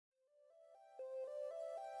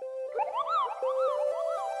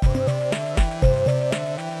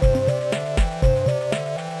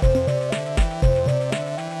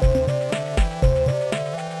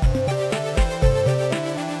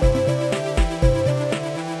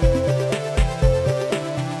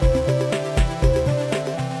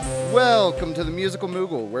Musical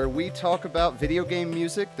Moogle, where we talk about video game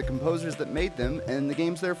music, the composers that made them, and the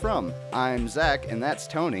games they're from. I'm Zach, and that's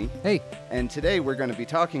Tony. Hey. And today we're going to be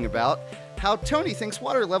talking about how Tony thinks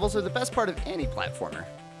water levels are the best part of any platformer.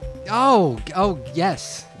 Oh,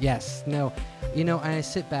 yes. No, I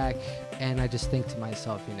sit back and I just think to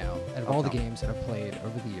myself, out of all the games that I've played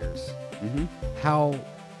over the years, how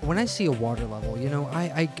when I see a water level,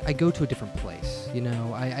 I go to a different place.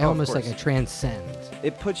 I almost like I transcend.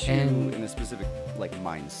 It puts you in a specific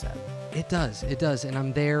mindset. It does, and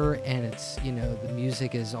I'm there, and it's the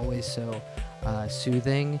music is always so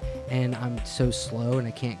soothing, and I'm so slow, and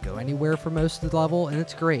I can't go anywhere for most of the level, and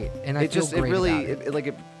it's great, and I feel great about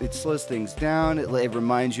it. It slows things down. It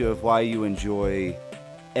reminds you of why you enjoy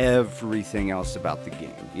everything else about the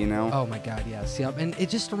game. Oh my God, yes, yep, and it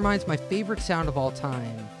just reminds my favorite sound of all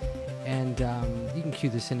time. And you can cue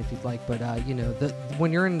this in if you'd like, but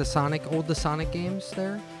when you're in the Sonic games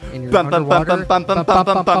there, and you're underwater,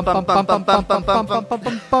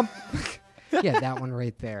 yeah, that one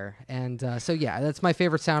right there. And so yeah, that's my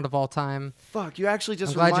favorite sound of all time. Fuck, you actually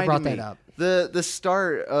just I'm glad reminded you brought me. that up. The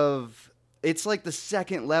start of it's like the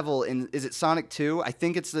second level in is it Sonic 2? I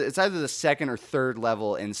think it's either the second or third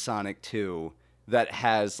level in Sonic 2 that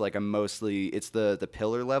has like it's the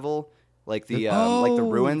pillar level. Like the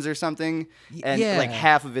ruins or something, and like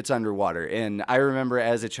half of it's underwater. And I remember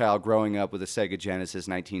as a child growing up with a Sega Genesis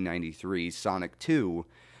 1993 Sonic 2,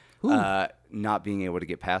 not being able to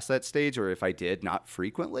get past that stage, or if I did, not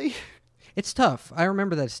frequently. It's tough. I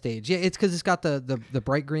remember that stage. Yeah, it's because it's got the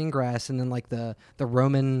bright green grass, and then like the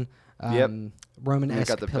Roman Roman-esque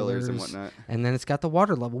got the pillars and whatnot, and then it's got the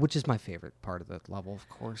water level, which is my favorite part of the level, of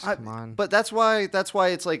course. Come on. But that's why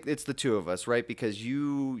it's like it's the two of us, right? Because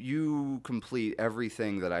you complete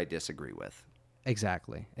everything that I disagree with.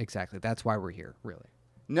 Exactly. That's why we're here, really.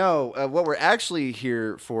 No, what we're actually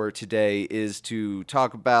here for today is to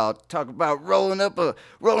talk about rolling up a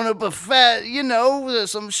fat,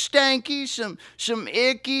 some stanky, some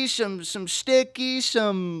icky, some sticky,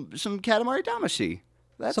 some Katamari Damacy.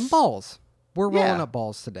 Some balls. We're rolling up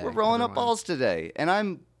balls today. We're rolling up balls today, and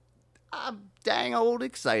I'm dang old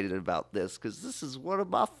excited about this because this is one of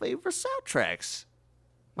my favorite soundtracks.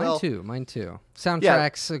 Mine too.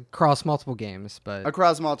 Soundtracks across multiple games, but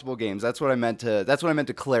across multiple games. That's what I meant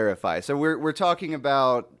to clarify. So we're talking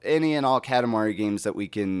about any and all Katamari games that we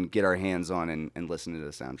can get our hands on and listen to the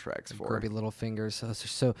soundtracks for. Grubby little fingers.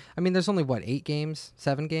 So I mean, there's only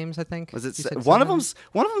 7 games, I think. Was it one of them's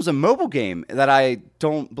a mobile game that I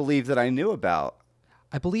don't believe that I knew about.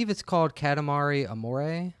 I believe it's called Katamari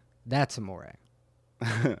Amore. That's Amore.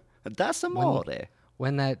 That's Amore.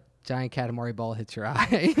 When that giant Katamari ball hits your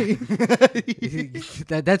eye.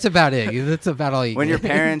 That's about it. That's about all you When get. Your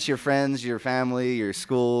parents, your friends, your family, your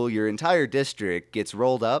school, your entire district gets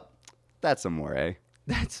rolled up, that's Amore.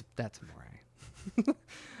 That's Amore.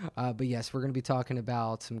 But yes, we're going to be talking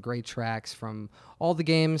about some great tracks from all the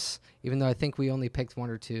games, even though I think we only picked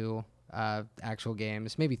 1 or 2 actual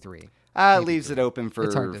games, maybe 3. Leaves it open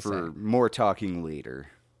for more talking later.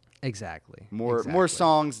 Exactly. More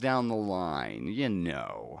songs down the line,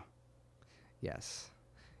 Yes.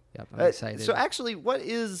 Yep, I'm excited. So actually,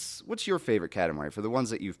 what's your favorite Katamari for the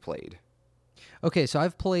ones that you've played? Okay, so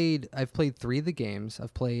I've played 3 of the games.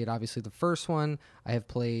 I've played obviously the first one. I have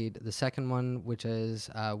played the second one, which is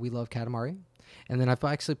We Love Katamari, and then I've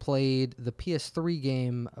actually played the PS3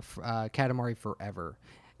 game Katamari Forever,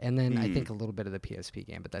 and then I think a little bit of the PSP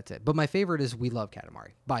game, but that's it. But my favorite is We Love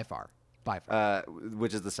Katamari by far.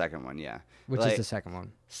 Which is the second one, yeah. Which is the second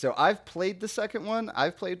one. So I've played the second one.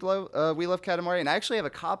 I've played We Love Katamari, and I actually have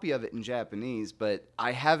a copy of it in Japanese, but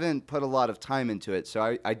I haven't put a lot of time into it.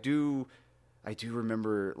 So I do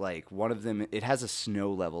remember like one of them. It has a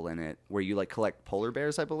snow level in it where you like collect polar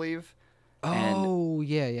bears, I believe. Oh,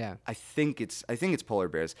 yeah. I think it's polar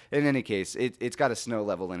bears. In any case, it's got a snow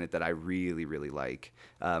level in it that I really, really like.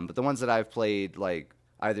 But the ones that I've played, like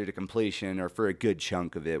either to completion or for a good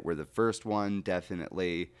chunk of it, were the first one,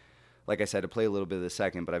 definitely. Like I said, I played a little bit of the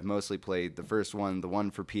second, but I've mostly played the first one, the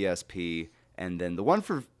one for PSP, and then the one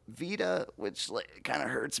for Vita, which kind of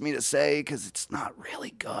hurts me to say because it's not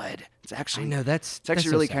really good. It's actually that's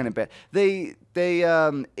really kind of bad.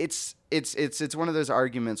 It's one of those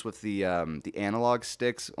arguments with the analog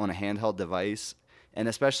sticks on a handheld device. And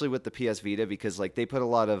especially with the PS Vita, because like they put a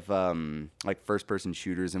lot of like first-person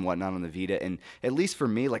shooters and whatnot on the Vita, and at least for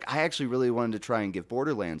me, like I actually really wanted to try and give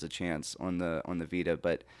Borderlands a chance on the Vita,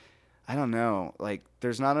 but I don't know, like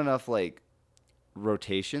there's not enough like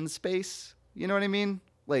rotation space. You know what I mean?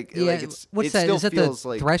 Like Yeah, like it what's that? still Is that feels the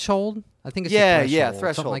like threshold? I think it's yeah, the threshold. yeah, something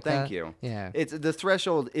threshold. like Thank that. you. Yeah. It's the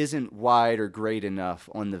threshold isn't wide or great enough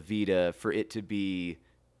on the Vita for it to be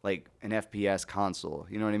like an FPS console.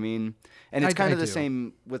 You know what I mean? And it's kind I of the do.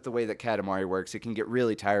 same with the way that Katamari works. It can get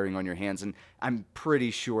really tiring on your hands, and I'm pretty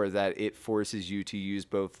sure that it forces you to use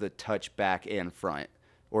both the touch back and front,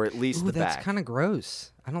 or at least Ooh, the that's back. kind of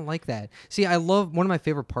gross. I don't like that. See, I love one of my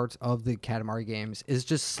favorite parts of the Katamari games is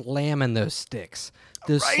just slamming those sticks.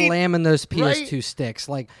 Just Right? slamming those PS2 Right? sticks.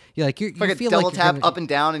 Like you It's like you a feel double like you're tap gonna, up and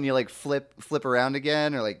down, and you like flip around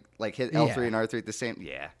again, or like hit L3 Yeah. and R3 at the same.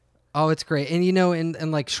 Yeah. Oh, it's great. And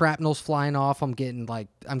and like shrapnel's flying off. I'm getting like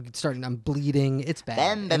I'm bleeding. It's bad.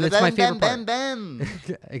 Bam, And bam, it's my bam, favorite bam, part. bam,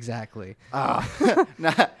 bam. Exactly.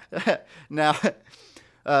 Now,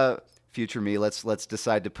 future me, let's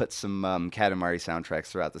decide to put some Katamari soundtracks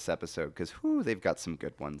throughout this episode because they've got some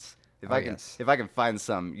good ones. Oh, yes. If I can find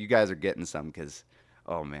some, you guys are getting some because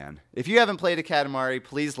oh man, if you haven't played a Katamari,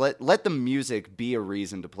 please let the music be a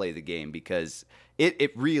reason to play the game because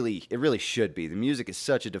it really should be. The music is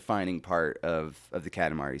such a defining part of the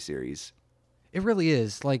Katamari series. It really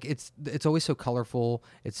is. Like it's always so colorful.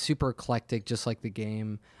 It's super eclectic, just like the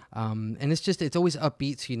game. And it's always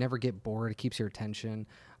upbeat, so you never get bored. It keeps your attention,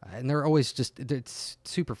 and they're always it's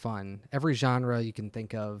super fun. Every genre you can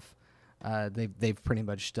think of, they've pretty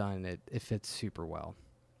much done it. It fits super well.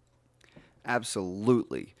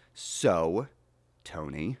 Absolutely. So,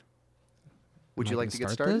 Tony, would Am you I like gonna to get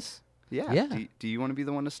start started? this? Yeah. Yeah. Do you want to be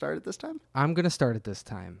the one to start it this time? I'm gonna start it this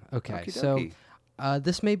time. Okay, Okie so dokie.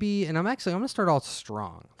 this may be, and I'm gonna start off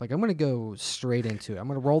strong. Like I'm gonna go straight into it. I'm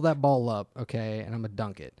gonna roll that ball up, okay, and I'm gonna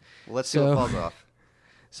dunk it. Well, let's see what So- falls off.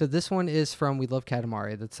 So this one is from We Love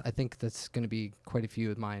Katamari. I think that's going to be quite a few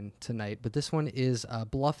of mine tonight. But this one is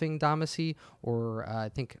Bluffing Damacy, or I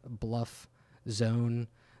think Bluff Zone.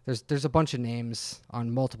 There's a bunch of names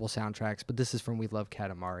on multiple soundtracks, but this is from We Love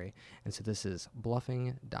Katamari, and so this is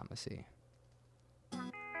Bluffing Damacy.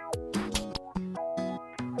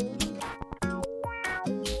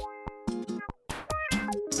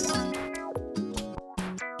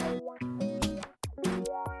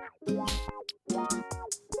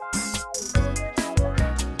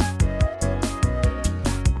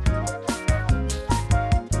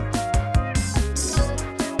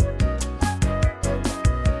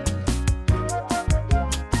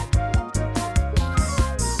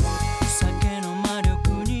酒の魔力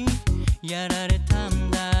にやられた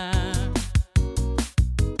んだ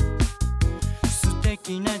素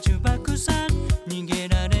敵な呪縛さ逃げ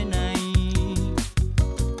られない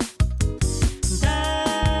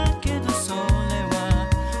だけどそれは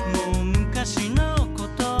もう昔のこ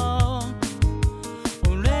と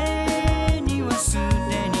俺にはすで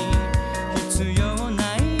に必要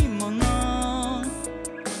ないもの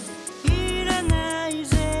いらない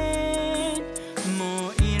ぜも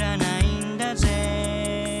ういらないんだ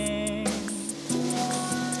ぜ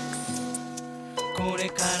これ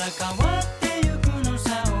から変わってゆくの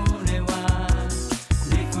さ俺は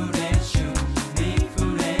リフレッシュリ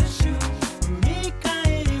フレッシュ振り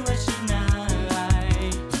返りはしない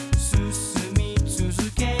進み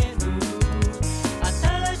続ける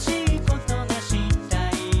新しいことがした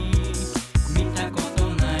い見たこと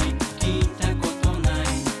ない聞いたことない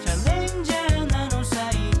チャレンジャーなのさ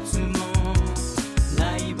いつも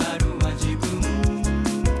ライバルは自分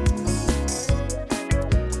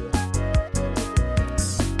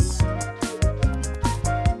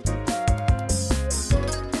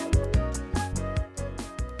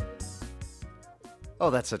Oh,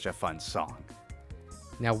 that's such a fun song.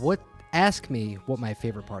 Now, ask me what my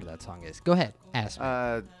favorite part of that song is. Go ahead, ask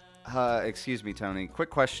me. Excuse me, Tony. Quick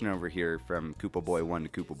question over here from Koopa Boy 1 to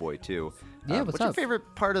Koopa Boy 2. Yeah, what's what's your up?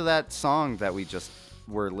 favorite part of that song that we just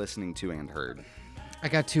were listening to and heard? I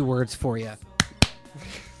got two words for you.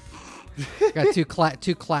 Got two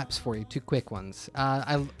claps for you, two quick ones.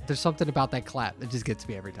 There's something about that clap that just gets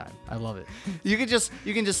me every time. I love it. You can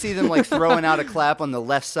just see them like throwing out a clap on the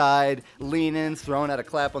left side, leaning, throwing out a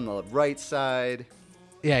clap on the right side.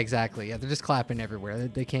 Yeah, exactly. Yeah, they're just clapping everywhere.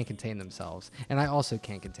 They can't contain themselves, and I also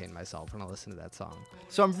can't contain myself when I listen to that song.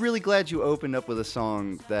 So I'm really glad you opened up with a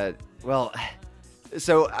song that, well,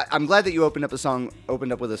 so I'm glad that you opened up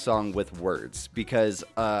with a song with words because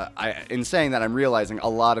in saying that, I'm realizing a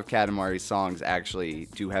lot of Katamari songs actually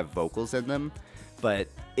do have vocals in them, but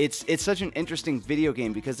it's such an interesting video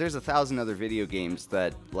game because there's 1,000 other video games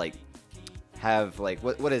that like have like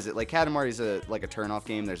what is it like Katamari's a turn-off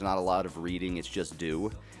game. There's not a lot of reading, it's just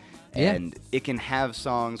do. Yeah. And it can have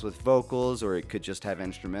songs with vocals or it could just have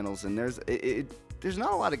instrumentals, and there's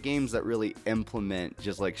not a lot of games that really implement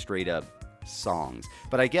just like straight up songs.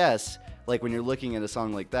 But I guess like when you're looking at a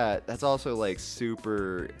song like that, that's also like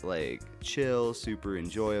super like chill, super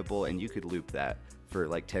enjoyable, and you could loop that for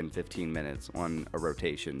like 10-15 minutes on a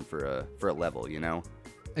rotation for a level, you know?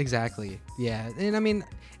 Exactly. Yeah. And I mean,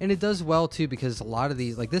 and it does well too, because a lot of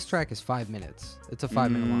these, like this track is 5 minutes. It's a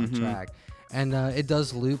 5-minute long track, and it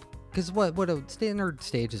does loop. Because what a standard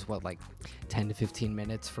stage is what, like 10 to 15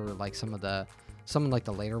 minutes for like some like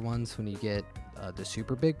the later ones when you get the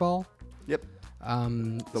super big ball. Yep.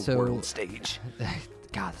 The world stage.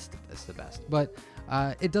 God, that's the best. But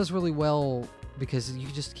it does really well because you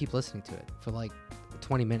just keep listening to it for like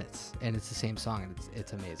 20 minutes, and it's the same song, and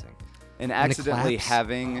it's amazing. And accidentally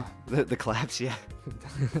having the claps, yeah.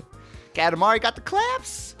 Katamari got the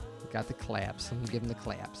claps. Got the claps. I'm giving the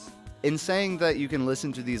claps. In saying that you can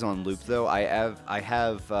listen to these on loop, though, I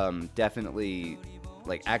have definitely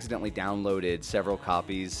like accidentally downloaded several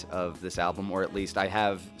copies of this album, or at least I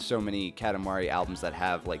have so many Katamari albums that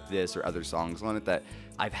have like this or other songs on it that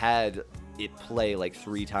I've had it play like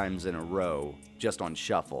 3 times in a row just on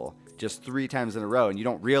shuffle, just 3 times in a row, and you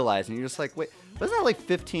don't realize, and you're just like, wait, wasn't that like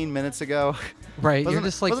 15 minutes ago? Right, you're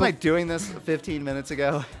just like, wasn't I doing this 15 minutes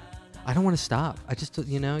ago? I don't want to stop. I just,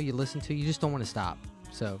 you listen to, you just don't want to stop.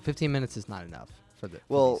 So 15 minutes is not enough for these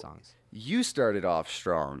songs. You started off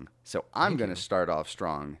strong, so I'm going to start off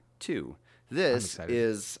strong too. This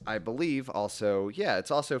is, I believe, also,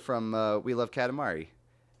 it's also from We Love Katamari.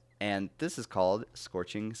 And this is called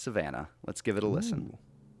Scorching Savannah. Let's give it a listen.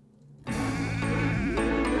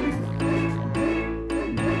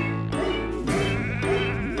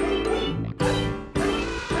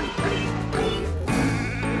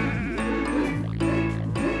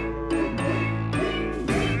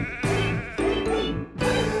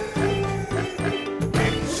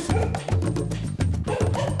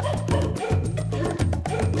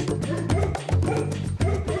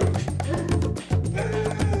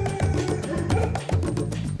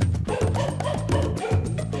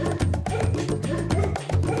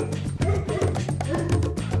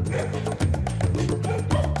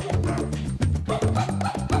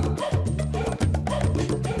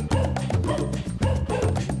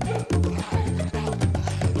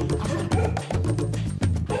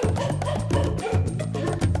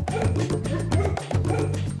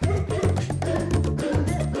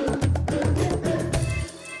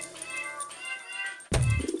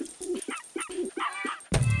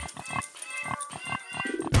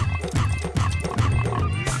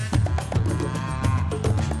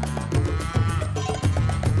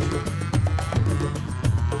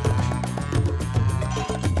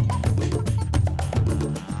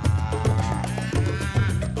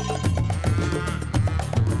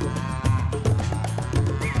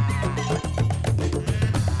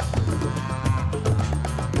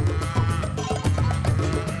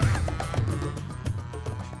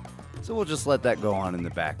 So we'll just let that go on in the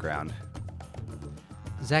background.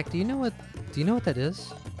 Zach, do you know what that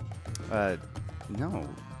is? No,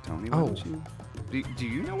 Tony. Why don't you? Do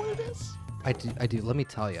you know what it is? I do. Let me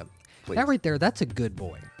tell you. Please. That right there, that's a good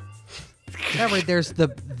boy. That right there's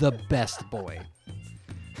the best boy.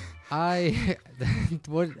 I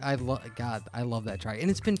love that track, and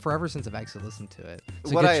it's been forever since I've actually listened to it.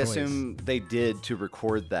 What I assume they did to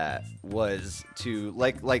record that was to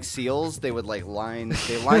like seals, they would line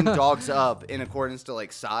dogs up in accordance to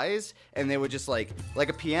like size, and they would just like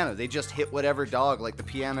a piano, they just hit whatever dog, like the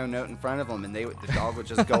piano note in front of them, and the dog would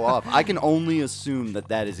just go off. I can only assume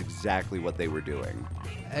that is exactly what they were doing.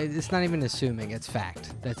 It's not even assuming; it's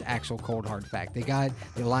fact. That's actual cold hard fact. They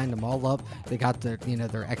lined them all up. They got their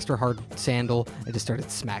extra hard sandal and just started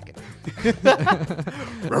smacking.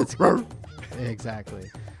 Exactly.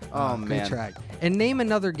 Oh Great man! track. And name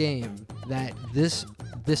another game that this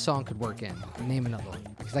song could work in. Name another one,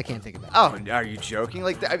 because I can't think of that. Oh, are you joking?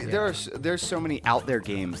 Like there's so many out there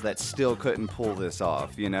games that still couldn't pull this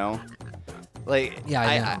off. You know, like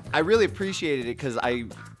I really appreciated it because I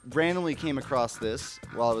randomly came across this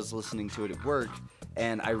while I was listening to it at work,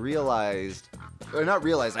 and I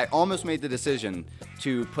almost made the decision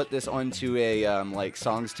to put this onto a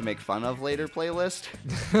songs to make fun of later playlist,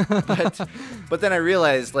 but then I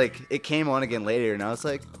realized it came on again later, and I was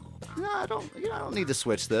like, no, I don't need to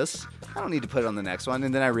switch this. I don't need to put it on the next one.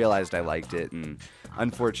 And then I realized I liked it, and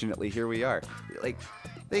unfortunately here we are.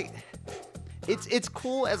 It's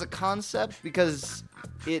cool as a concept because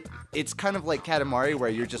it's kind of like Katamari, where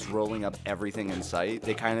you're just rolling up everything in sight.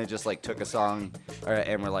 They kind of just took a song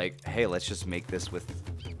and were like, hey, let's just make this with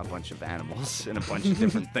a bunch of animals and a bunch of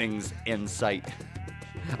different things in sight.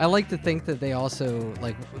 I like to think that they also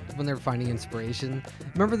like when they're finding inspiration.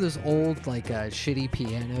 Remember those old like shitty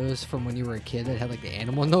pianos from when you were a kid that had like the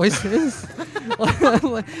animal noises?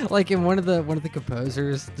 Like in one of the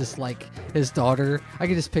composers, just like his daughter. I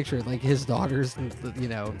can just picture it, like his daughter's, you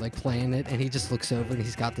know, like playing it, and he just looks over and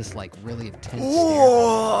he's got this like really intense stare.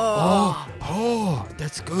 Oh,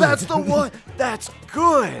 that's good. That's the one. That's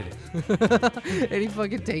good. And he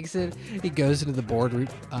fucking takes it. He goes into the boardroom,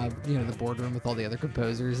 you know, the boardroom with all the other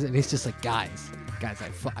composers, and he's just like, guys,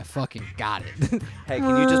 I fucking got it. Hey,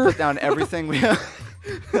 can you just put down everything we have?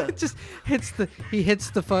 Just hits the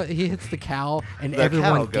cow, and The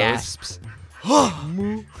everyone cow goes, gasps.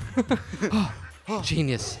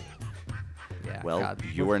 Genius. Yeah. Well, God.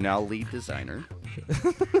 you are now lead designer.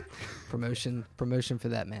 promotion for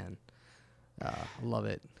that man. I love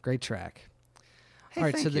it. Great track. Hey, All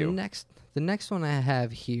right, so thank you. the next one I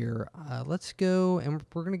have here, let's go, and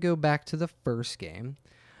we're gonna go back to the first game,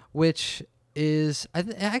 which is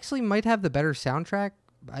actually might have the better soundtrack,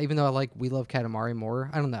 even though I like We Love Katamari more.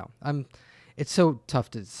 I don't know. It's so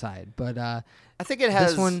tough to decide, but I think it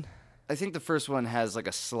has. this one. I think the first one has like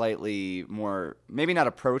a slightly more, maybe not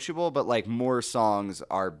approachable, but like more songs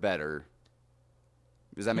are better.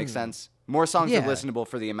 Does that make sense? More songs are Yeah. listenable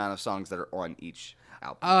for the amount of songs that are on each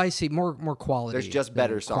album. Oh, I see. More quality. There's just than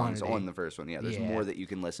better songs quantity. on the first one. Yeah, there's Yeah. more that you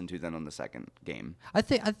can listen to than on the second game. I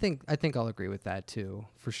think I'll agree with that too,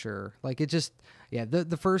 for sure. Like it just, yeah,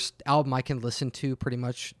 the first album I can listen to pretty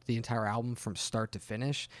much the entire album from start to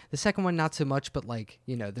finish. The second one not so much, but like,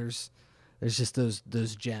 you know, there's just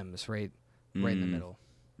those gems right in the middle.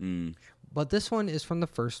 Mm. But this one is from the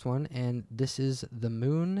first one, and this is The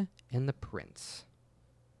Moon and the Prince.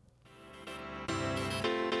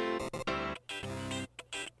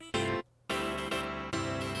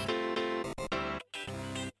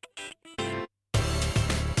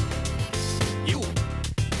 You.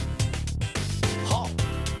 Ha.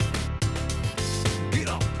 Get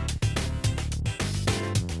up.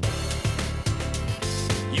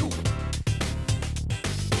 You.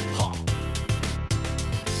 Ha.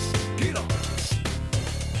 Get up.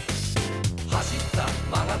 走った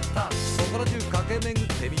曲がったそこら中駆け巡っ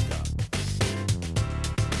てみた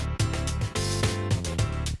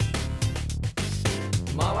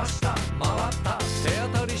回した回った手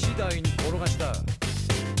当たり次第に転がしたくっ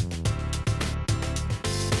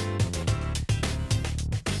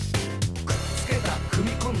つけた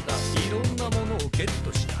組み込んだいろんなものをゲッ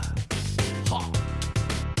トしたはあ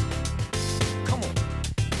カモン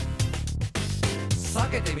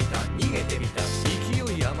避けてみた逃げてみた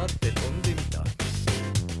勢い余って飛んでみた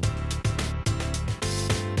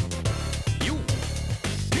よ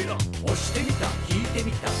ゲラ押してみた引いて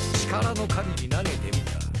みた力の限り投げてみ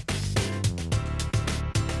た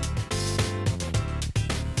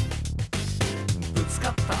ぶつか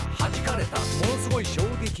った弾かれたものすごい衝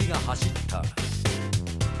撃が走ったゴ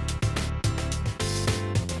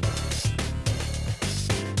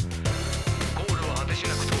ールは果てし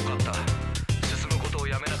なく遠かった進むことを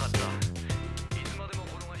やめなかったいつまでも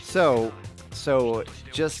転がし So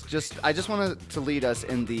I just wanted to lead us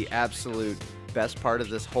in the absolute best part of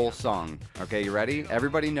this whole song. Okay, you ready?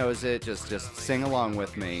 Everybody knows it. Just sing along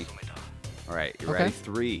with me. All right, you ready? Okay.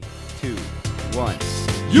 3, 2, 1.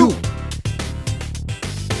 You.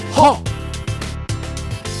 Ha!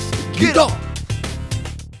 Get up.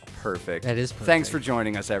 Perfect. That is Thanks perfect. for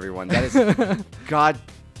joining us, everyone. That is God.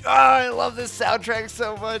 I love this soundtrack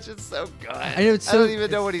so much. It's so good. I know, it's I so- don't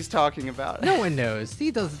even know what he's talking about. No one knows.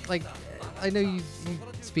 He does like. I know you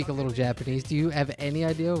speak a little Japanese. Do you have any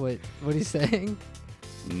idea what he's saying?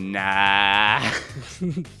 Nah.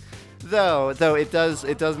 though it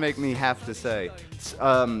does make me have to say,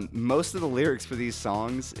 most of the lyrics for these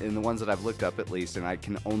songs, and the ones that I've looked up at least, and I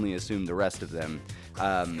can only assume the rest of them,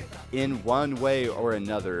 in one way or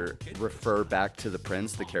another refer back to the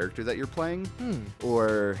prince, the character that you're playing,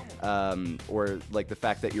 or like the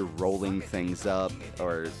fact that you're rolling things up,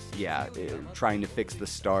 or trying to fix the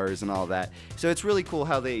stars and all that. So it's really cool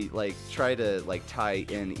how they like try to like tie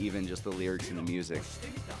in even just the lyrics and the music.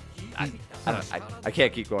 I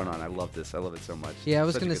can't keep going on. I love this. I love it so much. Yeah, I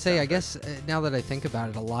was Such a gonna good say. I soundtrack. guess now that I think about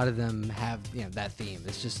it, a lot of them have that theme.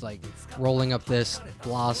 It's just like rolling up this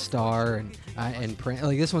blah star and print.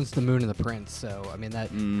 Like this one's the moon and the prince. So I mean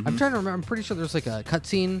that. I'm trying to remember. I'm pretty sure there's like a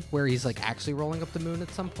cutscene where he's like actually rolling up the moon at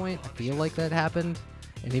some point. I feel like that happened,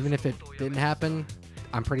 and even if it didn't happen,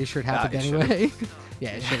 I'm pretty sure it happened it should've. anyway.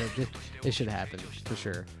 Yeah, it should have. It should have happened for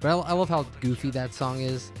sure. But I love how goofy that song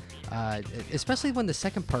is. Especially when the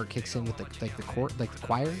second part kicks in with the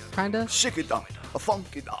choir kind of. Shake it down, a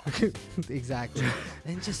funky down. Exactly.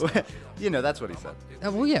 And just That's what he said.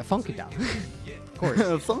 well, yeah, funky down. Of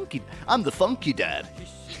course. Funky. I'm the funky dad.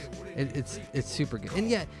 It's super good, and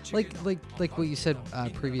yeah, like what you said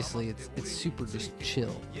previously, it's super just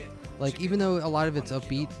chill. Like, even though a lot of it's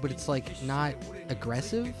upbeat, but it's like not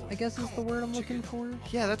aggressive, I guess is the word I'm looking for.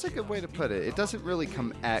 Yeah, that's a good way to put it. It doesn't really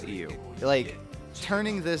come at you. Like,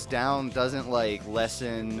 turning this down doesn't like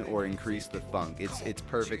lessen or increase the funk. It's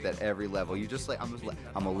perfect at every level. You just like I'm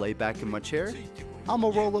gonna lay back in my chair. I'm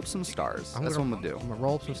gonna roll up some stars. That's what I'm gonna do. I'm gonna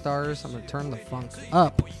roll up some stars. I'm gonna turn the funk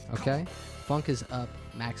up. Okay, funk is up,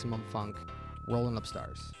 maximum funk, rolling up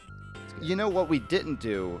stars. You know what we didn't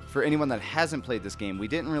do, for anyone that hasn't played this game, we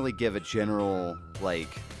didn't really give a general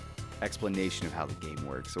explanation of how the game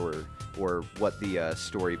works or what the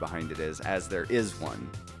story behind it is, as there is one.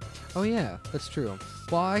 Oh yeah, that's true.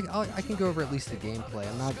 Well, I can go over at least the gameplay.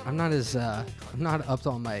 I'm not up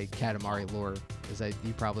on my Katamari lore as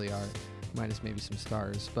you probably are, minus maybe some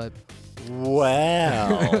stars. But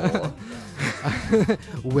wow.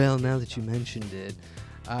 Well, now that you mentioned it.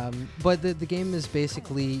 But the game is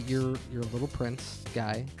basically your little prince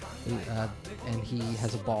guy, and he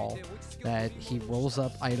has a ball that he rolls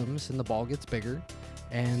up items, and the ball gets bigger,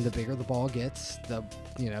 and the bigger the ball gets, the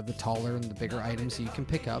taller and the bigger items you can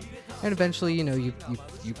pick up, and eventually you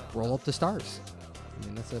roll up the stars. I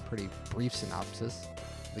mean, that's a pretty brief synopsis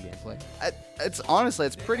of the gameplay.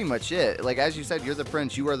 It's pretty much it. Like, as you said, you're the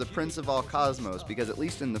prince. You are the prince of all cosmos, because at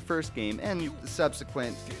least in the first game and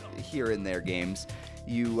subsequent here and there games,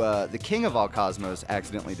 the king of all cosmos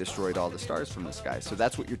accidentally destroyed all the stars from the sky. So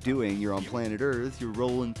that's what you're doing. You're on planet Earth. You're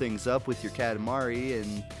rolling things up with your Katamari,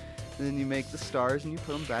 and then you make the stars and you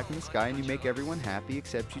put them back in the sky, and you make everyone happy,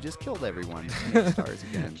 except you just killed everyone to make stars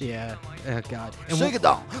again. Yeah. Oh God. And Shake it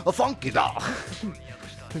down, a funky down.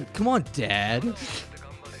 Come on, Dad.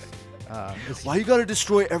 Why you gotta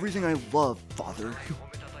destroy everything I love, Father?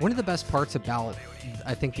 One of the best parts about,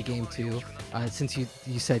 I think, the game too, since you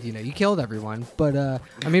said you killed everyone, but I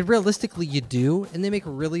mean, realistically you do, and they make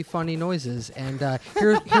really funny noises, and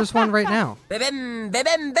here's one right now.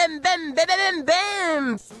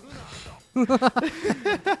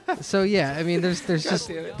 So yeah, I mean, there's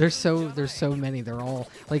so many. They're all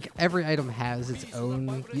like, every item has its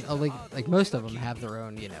own, like most of them have their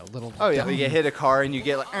own little. Oh yeah, you hit a car and you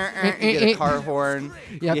get you get a car horn.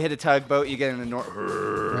 Yep. You hit a tugboat, you get an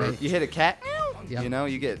right. You hit a cat, yep.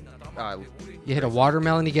 You get. You hit a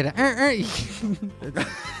watermelon, you get a.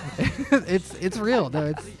 It's real.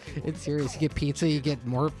 No, it's serious. You get pizza, you get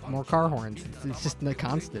more car horns. It's just a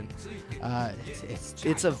constant.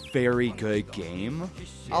 It's a very good game.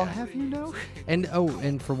 Yeah. I'll have you know.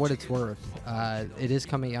 And for what it's worth, it is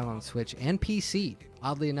coming out on Switch and PC.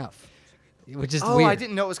 Oddly enough. Which is weird. I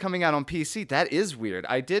didn't know it was coming out on PC. That is weird.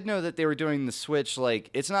 I did know that they were doing the Switch, like,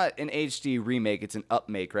 it's not an HD remake, it's an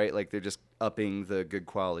upmake, right? Like, they're just upping the good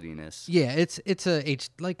qualityness. Yeah, it's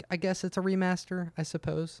I guess it's a remaster, I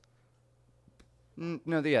suppose.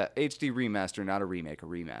 No, the HD remaster, not a remake, a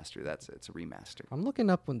remaster. That's it. It's a remaster. I'm looking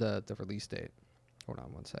up when the release date. Hold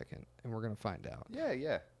on one second, and we're gonna find out.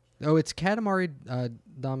 Yeah. Oh, it's Katamari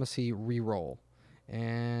Damacy Reroll,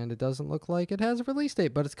 and it doesn't look like it has a release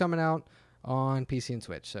date, but it's coming out on PC and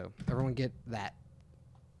Switch, so everyone get that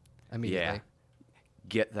immediately. Yeah.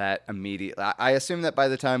 Get that immediately. I assume that by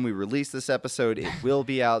the time we release this episode, it will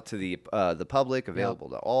be out to the public, available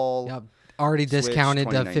to all. Yep. Already Switch discounted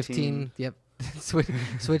 2019. 15. Yep.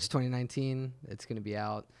 Switch 2019. It's going to be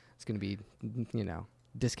out. It's going to be,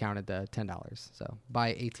 discounted to $10. So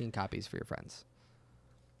buy 18 copies for your friends.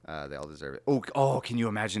 They all deserve it. Oh! Can you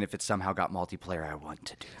imagine if it somehow got multiplayer? I want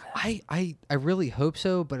to do that. I really hope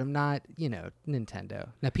so, but I'm not. Nintendo.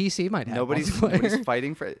 Now PC might have. Nobody's multiplayer.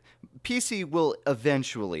 fighting for it. PC will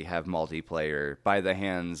eventually have multiplayer by the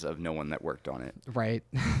hands of no one that worked on it. Right.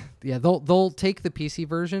 Yeah. They'll take the PC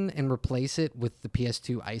version and replace it with the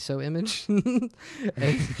PS2 ISO image.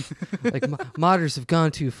 Like modders have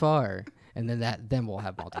gone too far, and then we'll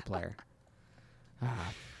have multiplayer.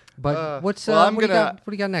 But what do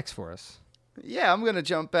you got next for us? Yeah, I'm gonna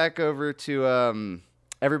jump back over to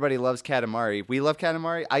Everybody Loves Katamari. We Love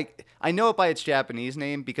Katamari. I know it by its Japanese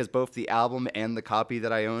name because both the album and the copy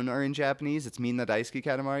that I own are in Japanese. It's Minna Daisuki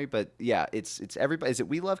Katamari, but yeah, it's everybody. Is it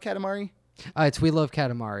We Love Katamari? It's We Love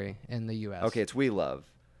Katamari in the U.S. Okay, it's We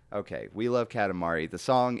Love. Okay, We Love Katamari. The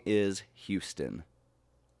song is Houston.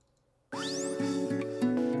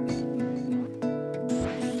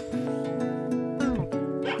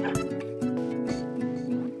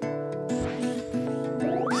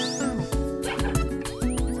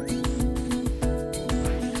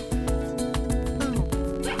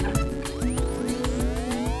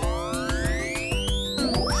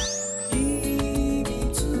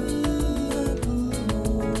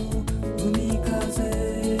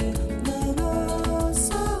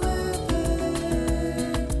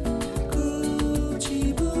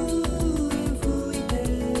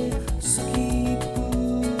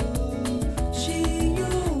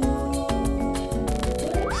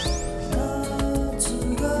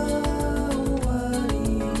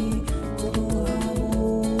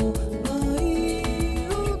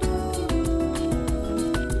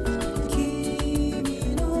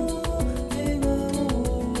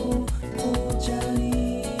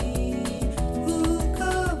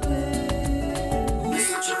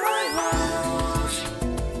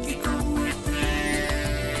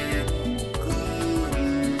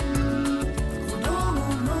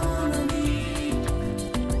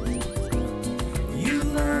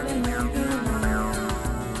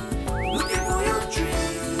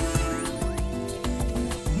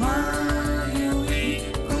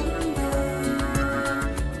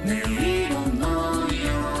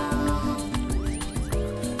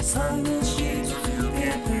 探し続け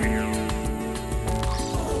て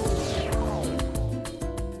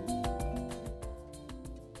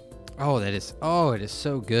Oh, it is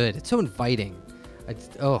so good. It's so inviting.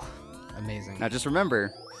 Amazing. Now just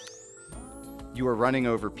remember, you are running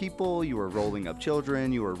over people, you are rolling up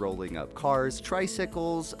children, you are rolling up cars,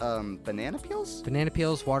 tricycles, banana peels? Banana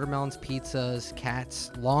peels, watermelons, pizzas,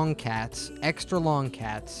 cats, long cats, extra long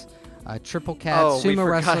cats, triple cats, Oh, we sumo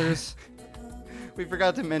forgot. wrestlers. We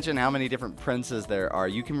forgot to mention how many different princes there are.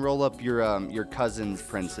 You can roll up your cousin's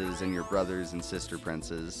princes and your brothers and sister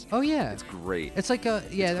princes. Oh yeah. It's great. It's like I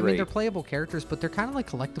mean great. they're playable characters, but they're kind of like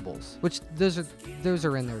collectibles, which those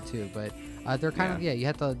are in there too. But they're kind of you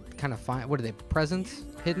have to kind of find what are they presents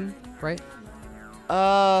hidden, right?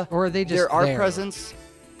 Or are they just there are there? presents.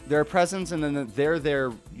 There are presents, and then they're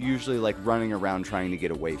there usually like running around trying to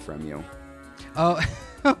get away from you. Oh,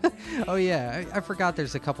 oh yeah. I forgot.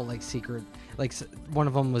 There's a couple like secret. Like one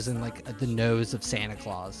of them was in like the nose of Santa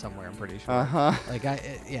Claus somewhere. I'm pretty sure. Like I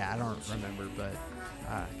don't remember, but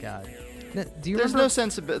God. Do you There's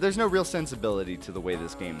remember? there's no real sensibility to the way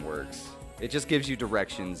this game works. It just gives you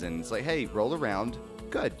directions, and it's like, hey, roll around.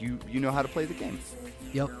 Good, you know how to play the game.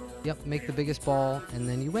 Yep. Make the biggest ball, and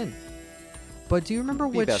then you win. But do you remember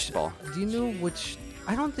The which? best ball. Do you know which?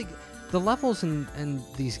 I don't think the levels in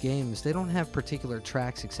these games, they don't have particular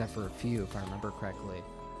tracks except for a few, if I remember correctly.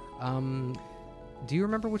 Do you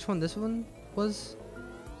remember which one this one was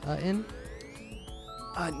in?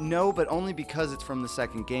 No, but only because it's from the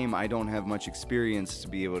second game, I don't have much experience to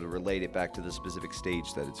be able to relate it back to the specific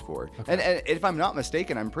stage that it's for. Okay. And if I'm not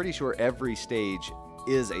mistaken, I'm pretty sure every stage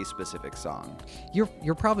is a specific song.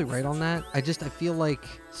 You're probably right on that. I feel like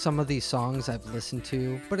some of these songs I've listened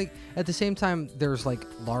to, but at the same time, there's like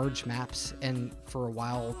large maps, and for a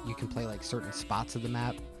while you can play like certain spots of the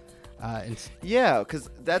map. Yeah, because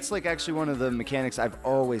that's like actually one of the mechanics I've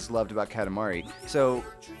always loved about Katamari. So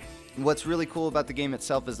what's really cool about the game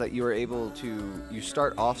itself is that you are able to, you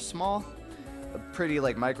start off small, pretty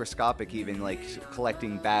like microscopic even, like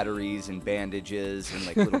collecting batteries and bandages and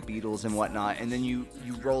like little beetles and whatnot, and then you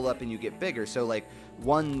roll up and you get bigger. So like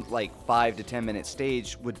one like 5 to 10 minute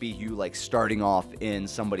stage would be you like starting off in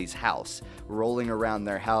somebody's house, rolling around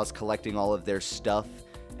their house, collecting all of their stuff,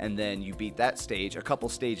 and then you beat that stage. A couple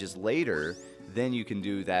stages later, then you can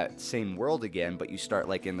do that same world again, but you start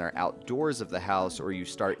like in their outdoors of the house, or you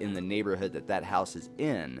start in the neighborhood that house is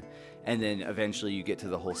in, and then eventually you get to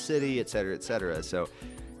the whole city, etc., etc. So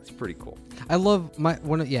it's pretty cool. I love I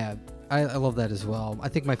love that as well. I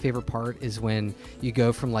think my favorite part is when you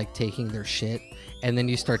go from like taking their shit, and then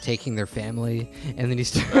you start taking their family, and then you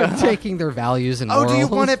start taking their values and morals. Oh, do you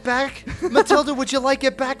want it back? Matilda, would you like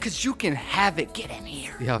it back? Because you can have it. Get in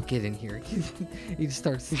here. Yeah, get in here. You just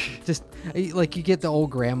start like you get the old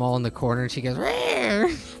grandma in the corner, and she goes.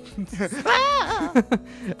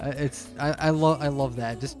 I love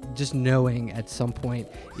that. Just knowing at some point,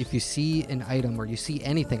 if you see an item or you see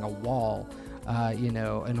anything, a wall,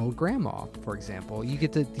 an old grandma, for example, you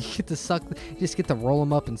get to roll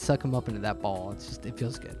them up and suck them up into that ball. It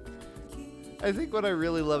feels good. I think what I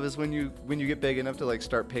really love is when you get big enough to like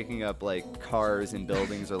start picking up like cars and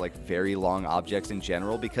buildings or like very long objects in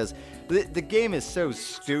general, because the game is so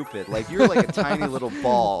stupid. Like you're like a tiny little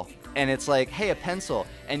ball, and it's like, hey, a pencil,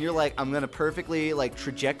 and you're like, I'm gonna perfectly like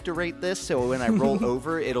trajectorate this so when I roll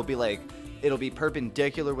over, it'll be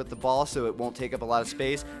perpendicular with the ball so it won't take up a lot of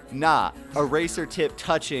space. Nah, eraser tip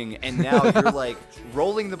touching, and now you're like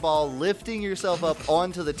rolling the ball, lifting yourself up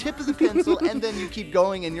onto the tip of the pencil, and then you keep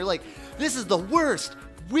going, and you're like, this is the worst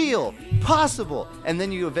wheel possible. And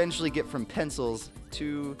then you eventually get from pencils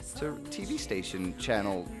to TV station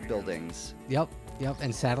channel buildings. Yep,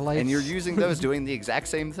 and satellites. And you're using those doing the exact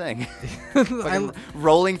same thing. Fucking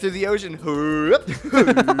rolling through the ocean.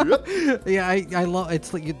 Yeah, I love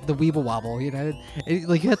it's like the Weeble Wobble,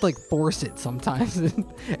 like you have to like force it sometimes, and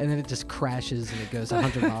then it just crashes and it goes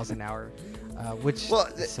 100 miles an hour, which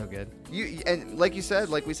is so good. And like we said,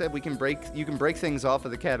 you can break things off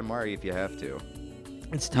of the Katamari if you have to.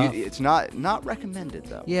 It's tough. It's not recommended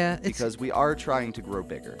though. Yeah, because we are trying to grow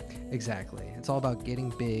bigger. Exactly. It's all about getting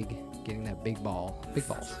big, getting that big balls.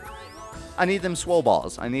 I need them swole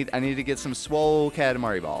balls. I need to get some swole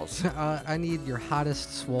Katamari balls. I need your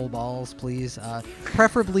hottest swole balls, please.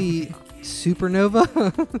 Preferably supernova,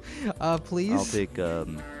 please.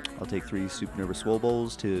 I'll take 3 supernova swole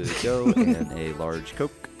bowls to go and a large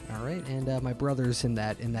Coke. All right, and my brother's in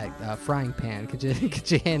that frying pan. Could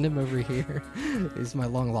you hand him over here? He's my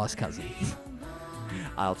long lost cousin.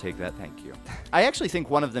 I'll take that, thank you. I actually think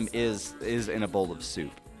one of them is in a bowl of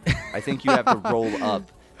soup. I think you have to roll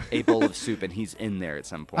up a bowl of soup, and he's in there at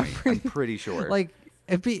some point. I'm pretty sure. Like,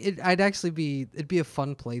 It'd be a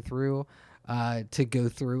fun playthrough to go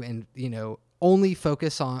through and only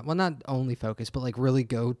focus on, well, not only focus, but like really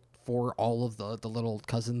go for all of the little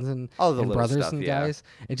cousins and, All the and little brothers stuff, and yeah. guys,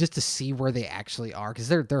 and just to see where they actually are, because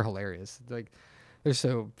they're hilarious. Like they're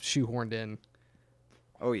so shoehorned in.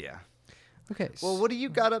 Oh yeah. Okay, Well, what do you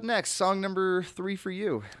got up next? Song number 3 for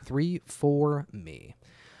you. 3 for me.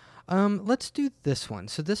 Let's do this one.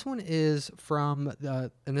 So this one is from,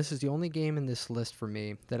 and this is the only game in this list for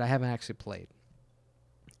me that I haven't actually played.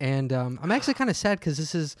 And I'm actually kind of sad because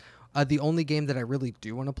this is the only game that I really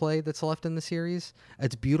do want to play that's left in the series.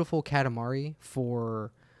 It's Beautiful Katamari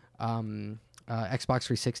for Xbox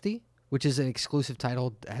 360, which is an exclusive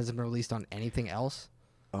title that hasn't been released on anything else.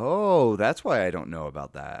 Oh, that's why I don't know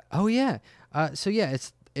about that. Oh yeah. So yeah,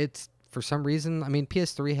 it's for some reason. I mean,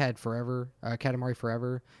 PS3 had Forever Katamari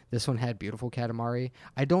Forever. This one had Beautiful Katamari.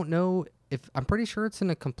 I don't know if I'm pretty sure it's in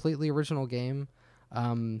a completely original game. I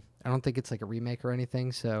don't think it's like a remake or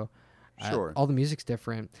anything. So Sure. all the music's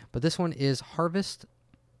different. But this one is Harvest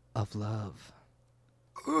of Love.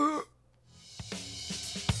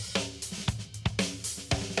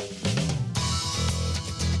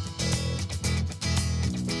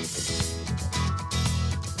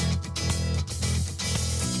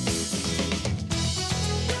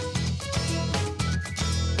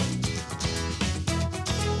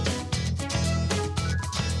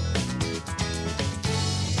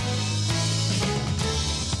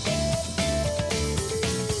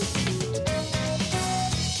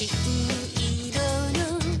 金色の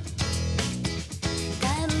田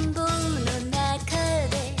んぼの中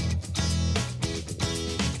で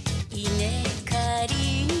稲刈り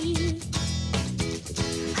に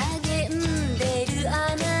励んでるあ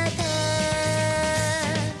なた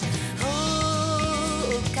放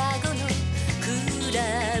課後のクラ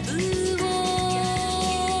ブを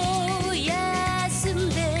休ん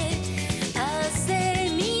で汗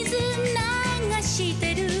水流して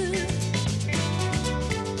る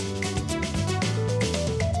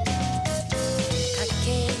駆け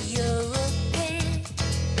寄って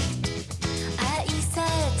挨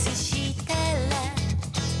拶したら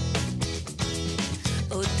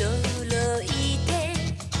驚いて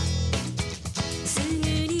すぐ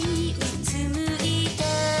にうつむいた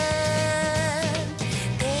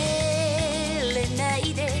照れない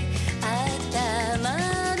で頭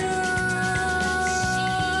の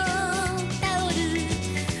タオル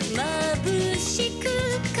眩しく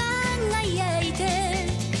輝いて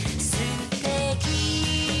素敵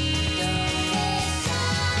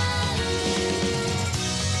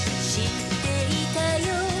知っていたよ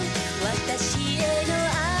私への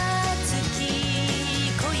熱き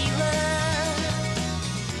恋は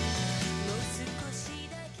もう少し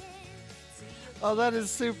だけ強く Oh, that is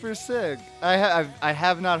super sick. I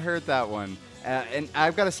have not heard that one. And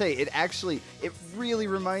I've got to say, it really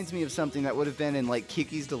reminds me of something that would have been in like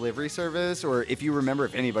Kiki's Delivery Service, or if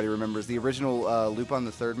anybody remembers, the original Lupin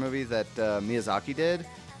the Third movie that Miyazaki did.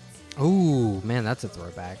 Ooh, man, that's a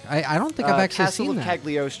throwback. I don't think I've actually Castle seen of that.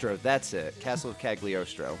 Cagliostro. That's it. Castle of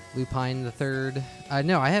Cagliostro. Lupine the Third.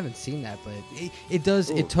 No, I haven't seen that, but it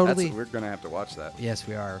does. Ooh, It totally. We're gonna have to watch that. Yes,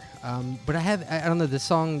 we are. But I don't know, this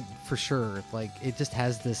song for sure. Like, it just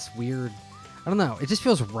has this weird. I don't know. It just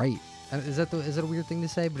feels right. Is that a weird thing to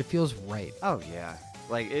say? But it feels right. Oh yeah.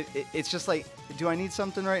 Like it's just like, do I need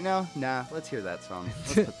something right now? Nah. Let's hear that song.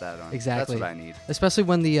 Let's put that on. Exactly. That's what I need. Especially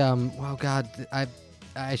when the oh god,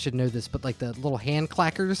 I should know this, but like the little hand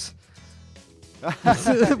clackers. What's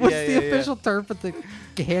the official term for the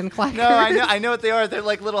hand clackers? No, I know what they are. They're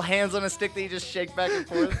like little hands on a stick that you just shake back and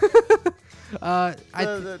forth.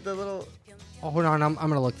 The little Hold on, I'm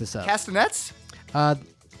gonna look this up. castanets.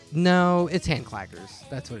 No, it's hand clackers.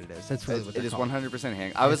 That's what it is. That's really what It they're is called. 100%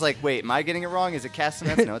 hand. I was like, wait, am I getting it wrong? Is it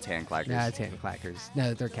castanets? No, it's hand clackers. Nah, it's hand clackers.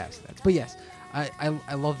 No, they're castanets. But yes,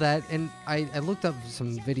 I love that, and I looked up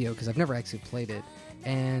some video because I've never actually played it,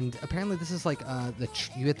 and apparently this is like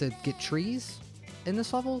you have to get trees in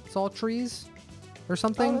this level. It's all trees or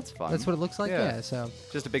something. Oh, that's fun. That's what it looks like. Yeah. Yeah. So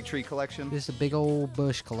Just a big tree collection. just a big old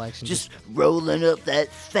bush collection. Just rolling up that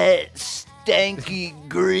fat, stanky,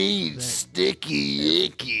 green, sticky,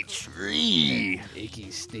 icky tree. icky,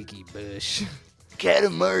 sticky bush.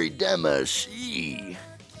 Katamari Damacy.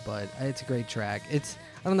 But it's a great track. I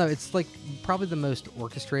don't know. It's like probably the most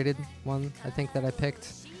orchestrated one I think that I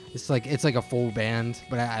picked. It's like a full band,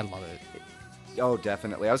 but I love it. Oh,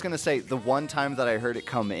 definitely. I was going to say, the one time that I heard it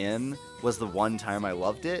come in was the one time I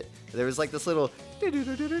loved it. There was like this little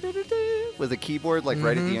with a keyboard, like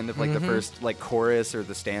right at the end of like the first like chorus or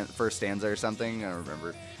the first stanza or something. I don't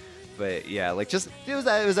remember. But yeah, like just it was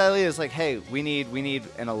like, hey, we need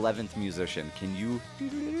an 11th musician. Can you?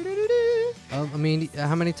 I mean,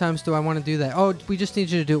 how many times do I want to do that? Oh, we just need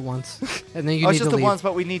you to do it once, and then you Oh, need it's just to the leave. once,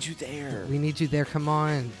 but we need you there. We need you there. Come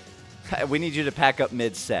on. We need you to pack up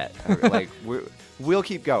mid-set. Like we'll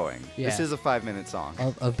keep going. This Yeah. is a 5-minute song.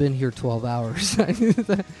 I've been here 12 hours.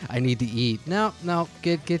 I need to eat. No,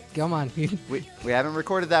 get, come on. We haven't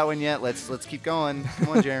recorded that one yet. Let's keep going. Come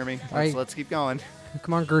on, Jeremy. right. Let's keep going.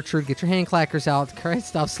 Come on, Gertrude, get your hand clackers out. Christ,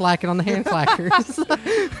 stop slacking on the hand clackers.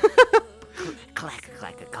 Clack,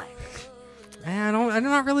 clack, clack. Man, I'm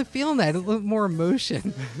not really feeling that. A little more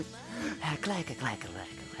emotion. Clack, clack, clack.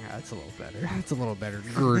 Yeah, that's a little better. That's a little better,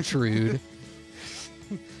 Gertrude.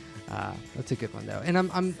 That's a good one though,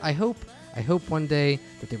 and I hope one day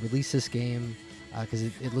that they release this game because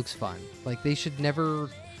it looks fun. Like there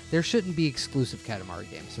shouldn't be exclusive Katamari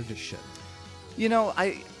games. There just shouldn't. You know,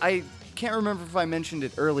 I can't remember if I mentioned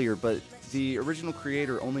it earlier, but the original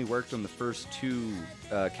creator only worked on the first 2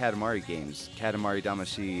 Katamari games, Katamari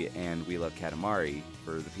Damacy and We Love Katamari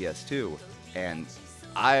for the PS2, and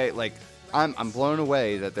I'm blown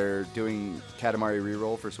away that they're doing Katamari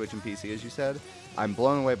Reroll for Switch and PC, as you said. I'm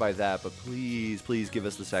blown away by that, but please give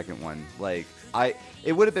us the second one. Like,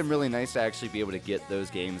 it would have been really nice to actually be able to get those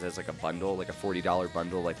games as like a bundle, like a $40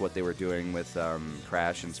 bundle, like what they were doing with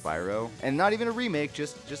Crash and Spyro, and not even a remake,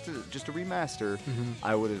 just a remaster.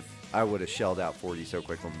 I would have shelled out 40 so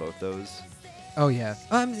quick on both those. Oh yeah,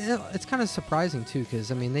 it's kind of surprising too because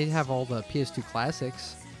I mean they have all the PS2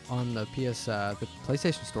 classics on the the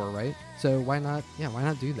PlayStation Store, right? So why not? Yeah, why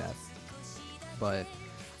not do that? But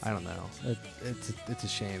I don't know. It's a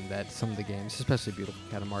shame that some of the games, especially Beautiful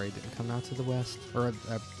Katamari, didn't come out to the West or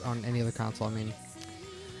on any other console. I mean,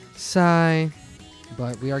 sigh.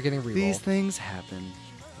 But we are getting Reroll. These things happen.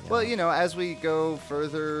 Yeah. Well, you know, as we go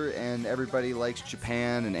further and everybody likes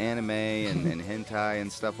Japan and anime and hentai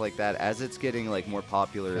and stuff like that, as it's getting like more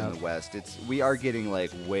popular in the West, we are getting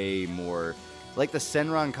like way more. Like the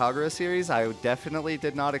Senran Kagura series, I definitely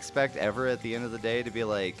did not expect ever at the end of the day to be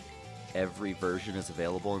like every version is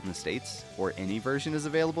available in the States or any version is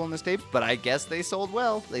available in the States, but I guess they sold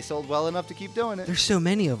well. They sold well enough to keep doing it. There's so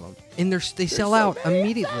many of them, and they sell so out many.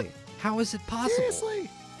 immediately. How is it possible? Seriously.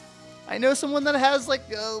 I know someone that has like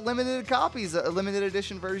limited copies, limited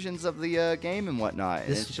edition versions of the game and whatnot.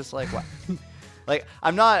 And it's just like, what? Like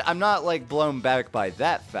I'm not like blown back by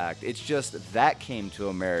that fact. It's just that came to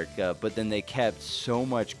America, but then they kept so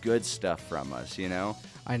much good stuff from us, you know.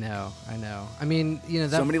 I know. I mean, you know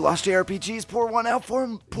that. So many lost JRPGs. Pour one out for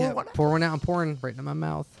them. Yeah, pour one out. I'm pouring right in my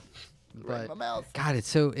mouth. Right in my mouth. God,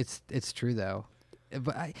 it's true though.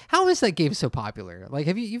 But how is that game so popular? Like,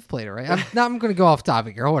 you've played it, right? I'm going to go off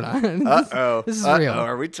topic here. Hold on. This is real.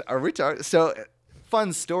 Are we talking? So,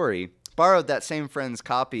 fun story. Borrowed that same friend's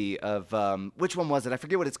copy of which one was it? I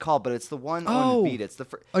forget what it's called, but it's the one on Vita. It's the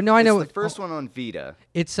first. Oh no, I know it's the first one on Vita.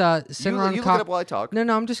 It's Senran. You look it up while I talk. No, I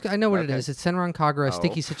know what it Okay. is. It's Senran Kagura Oh.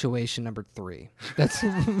 Sticky Situation number 3. That's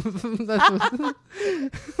what,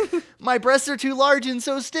 My breasts are too large and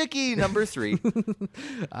so sticky. Number 3.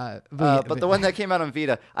 but But the one that came out on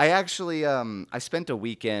Vita, I actually I spent a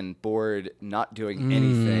weekend bored, not doing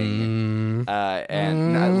anything,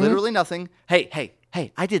 and literally nothing. Hey!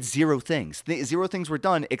 I did 0 things. 0 things were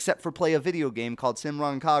done except for play a video game called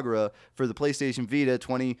Senran Kagura for the PlayStation Vita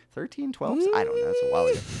 2013, 12? I don't know. It's a while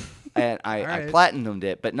ago. And I platinumed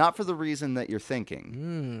it, but not for the reason that you're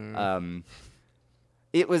thinking.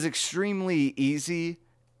 It was extremely easy,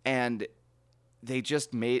 and they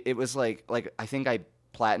just made it was like I think I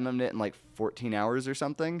platinumed it in like 14 hours or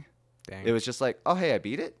something. Dang. It was just like, oh hey, I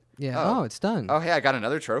beat it. yeah. Oh. Oh, it's done. Oh hey, I got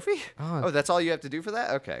another trophy. Oh. Oh, that's all you have to do for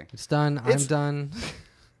that. Okay. It's done. I'm It's- done.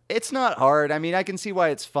 It's not hard. I mean, I can see why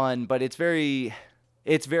it's fun, but it's very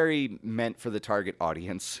meant for the target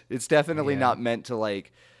audience. It's definitely Yeah. not meant to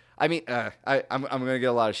like. I mean, I'm gonna get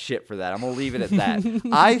a lot of shit for that. I'm gonna leave it at that.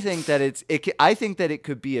 I think that it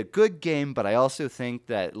could be a good game, but I also think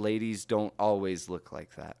that ladies don't always look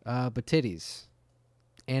like that. But titties,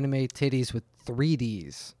 anime titties with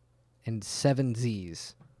 3Ds and 7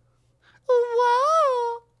 Zs.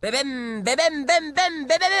 Bim, bim, bim, bim, bim,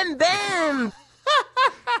 bim, bim.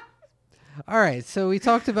 All right, so we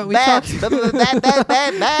talked about Babs, we've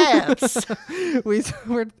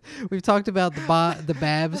talked about the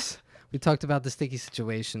babs. We talked about the sticky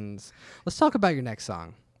situations. Let's talk about your next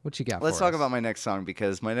song. What you got? Let's for talk us? about my next song,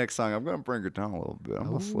 because my next song, I'm gonna bring it down a little bit. I'm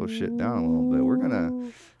gonna slow shit down a little bit. We're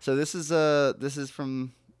gonna. So this is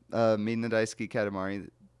from Midna Daisuke Katamari,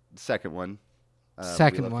 the second one. We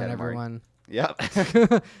Second Love one, Katamari. everyone. Yep.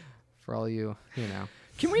 For all you know.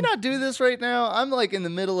 Can we not do this right now? I'm like in the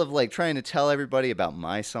middle of like trying to tell everybody about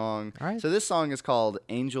my song. All right. So this song is called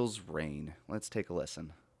Angel's Rain. Let's take a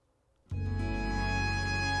listen.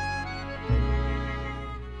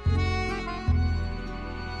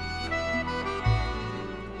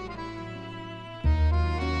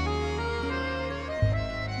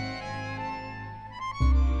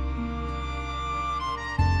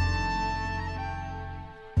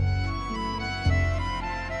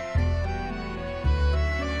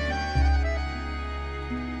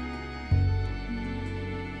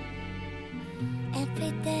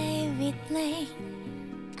 Every day we play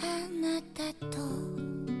あなたと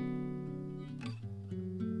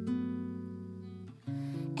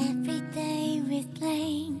Every day we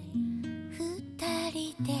play 二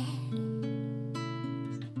人で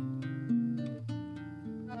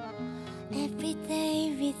Every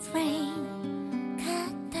day we play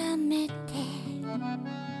固めて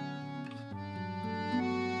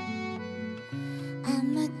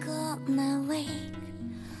I'm gonna wake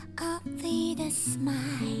up with a smile.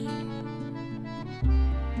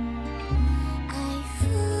 I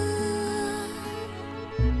feel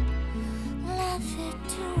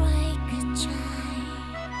laughed like a child.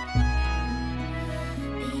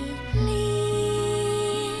 Believe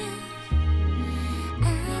あ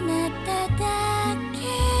なただけ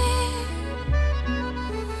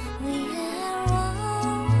We are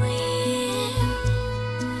all real.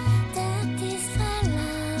 That is my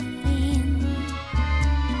loving.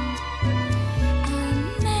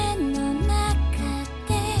 雨の中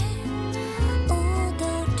で踊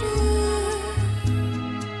る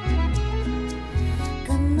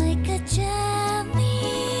Come like a journey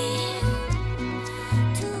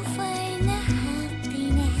to find a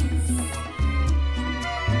happiness.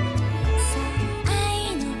 So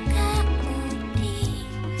愛の香り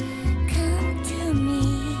Come to me.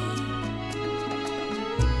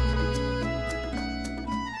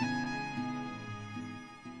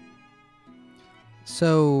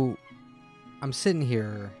 So I'm sitting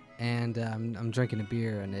here and I'm drinking a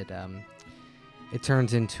beer, and it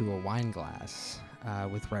turns into a wine glass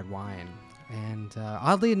with red wine. And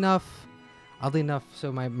oddly enough,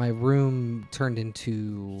 so my room turned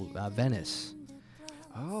into Venice.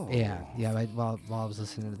 Oh. Yeah. While I was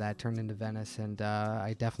listening to that, turned into Venice, and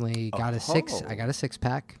I definitely got a six. I got a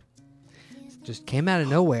 6-pack. Just came out of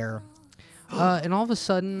nowhere, and all of a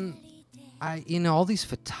sudden, all these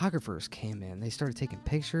photographers came in. They started taking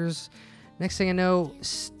pictures. Next thing I know,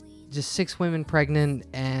 just 6 women pregnant,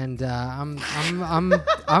 and I'm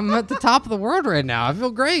at the top of the world right now. I feel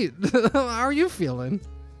great. How are you feeling?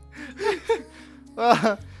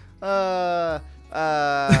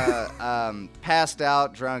 Passed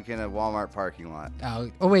out, drunk in a Walmart parking lot.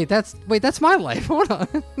 Oh wait, that's my life. Hold on.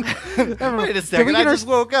 Wait a second, I just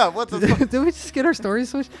woke up. What the fuck? Did we just get our story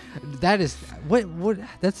switched? That is what?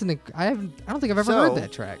 That's I don't think I've ever heard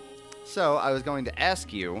that track. So I was going to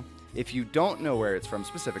ask you, if you don't know where it's from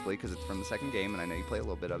specifically, because it's from the second game, and I know you play a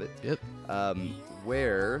little bit of it. Yep.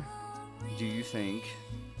 Where do you think?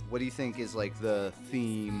 What do you think is like the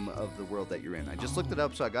theme of the world that you're in? I just looked it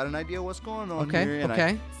up, so I got an idea what's going on Okay, here.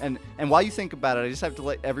 okay. And while you think about it, I just have to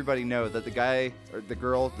let everybody know that the guy or the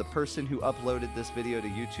girl, the person who uploaded this video to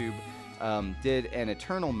YouTube, did an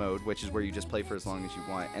eternal mode, which is where you just play for as long as you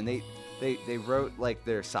want. And they wrote like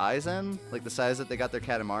their size in, like the size that they got their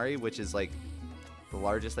Katamari, which is like the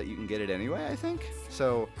largest that you can get it anyway, I think.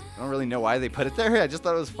 So I don't really know why they put it there. I just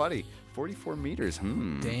thought it was funny. 44 meters.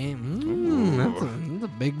 Damn. That's a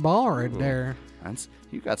big ball right there.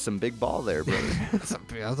 You got some big ball there, brother. That's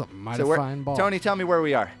a mighty fine ball. Tony, tell me where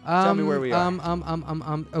we are. Tell me where we are.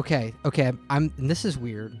 Okay. And this is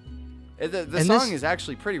weird. The song is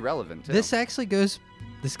actually pretty relevant, too. This actually goes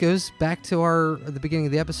back to the beginning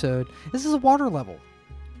of the episode. This is a water level.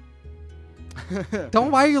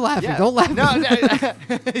 Why are you laughing? Yeah. Don't laugh. No,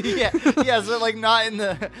 yeah. So like not in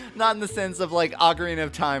the sense of like Ocarina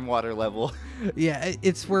of Time water level. Yeah,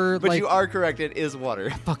 it's where. But like, you are correct. It is water.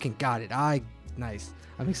 Fucking got it. Nice.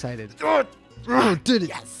 I'm excited. Did it?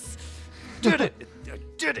 Yes. Did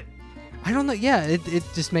it. I don't know. Yeah, it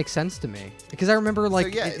just makes sense to me because I remember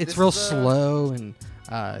like it's real slow and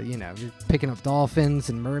you're picking up dolphins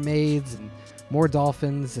and mermaids and more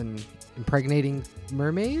dolphins and impregnating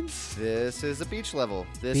mermaids. This is a beach level.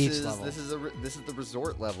 This is the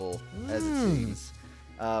resort level as it seems.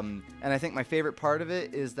 And I think my favorite part of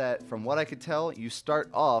it is that from what I could tell, you start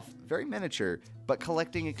off very miniature, but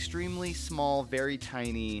collecting extremely small, very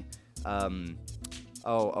tiny. What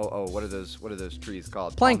are those trees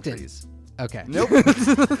called? Plankton. Palm trees. Okay. Nope. All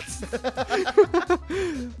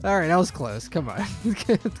right, that was close. Come on.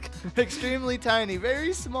 Extremely tiny,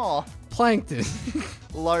 very small. Plankton.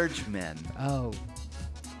 Large men. Oh,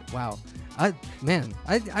 wow. I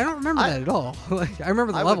don't remember I- that at all. Like, I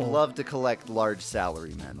remember the I level. would love to collect large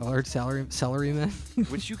salary men. Large celery men.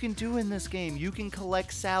 Which you can do in this game. You can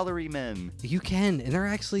collect salary men. You can, and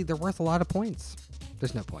they're worth a lot of points.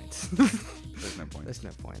 There's no points. There's no point. There's no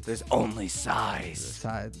points. There's only size.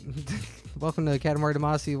 Side. Welcome to Katamari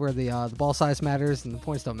Damacy, where the ball size matters and the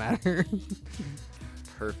points don't matter.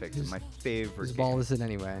 Perfect. My favorite Whose game. ball is it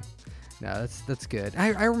anyway? No, that's good.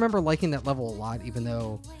 I remember liking that level a lot, even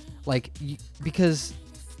though, like, because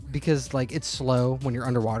like it's slow when you're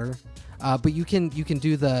underwater, but you can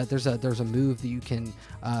do there's a move that you can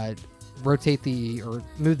rotate or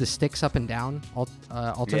move the sticks up and down,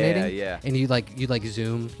 alternating. Yeah. And you like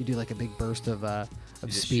zoom. You do like a big burst of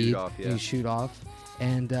just speed. shoot off, And yeah. you shoot off,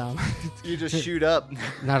 and You just shoot up.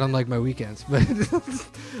 not unlike my weekends, but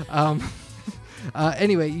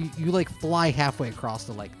anyway, you like fly halfway across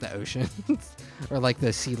to like the ocean or like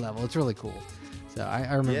the sea level. It's really cool. So I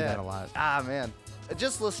remember that a lot. Ah, man.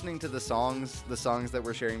 Just listening to the songs that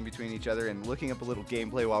we're sharing between each other and looking up a little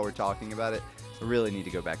gameplay while we're talking about it, I really need to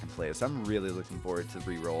go back and play this. I'm really looking forward to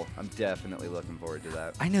re-roll. I'm definitely looking forward to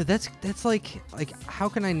that. I know that's like how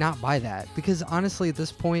can I not buy that? Because honestly, at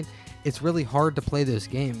this point, it's really hard to play those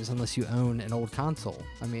games unless you own an old console.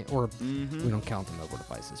 I mean, or we don't count the mobile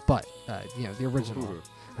devices, but the original.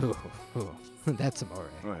 Ooh, that's amore.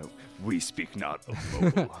 Well, we speak not of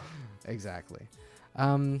mobile. Exactly.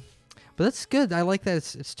 But that's good. I like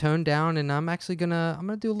that it's toned down, and I'm actually gonna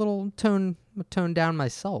do a little tone down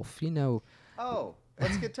myself. Oh,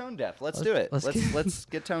 let's get tone deaf. Let's do it. let's Let's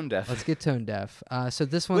get tone deaf. Let's get tone deaf. So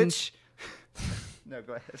this one. Which? No,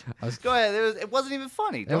 go ahead. Go ahead. It wasn't even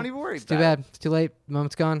funny. Don't even worry It's about too bad. It's too late.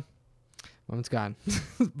 Moment's gone. Moment's gone.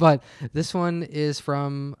 But this one is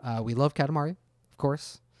from We Love Katamari, of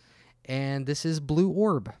course, and this is Blue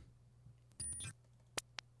Orb.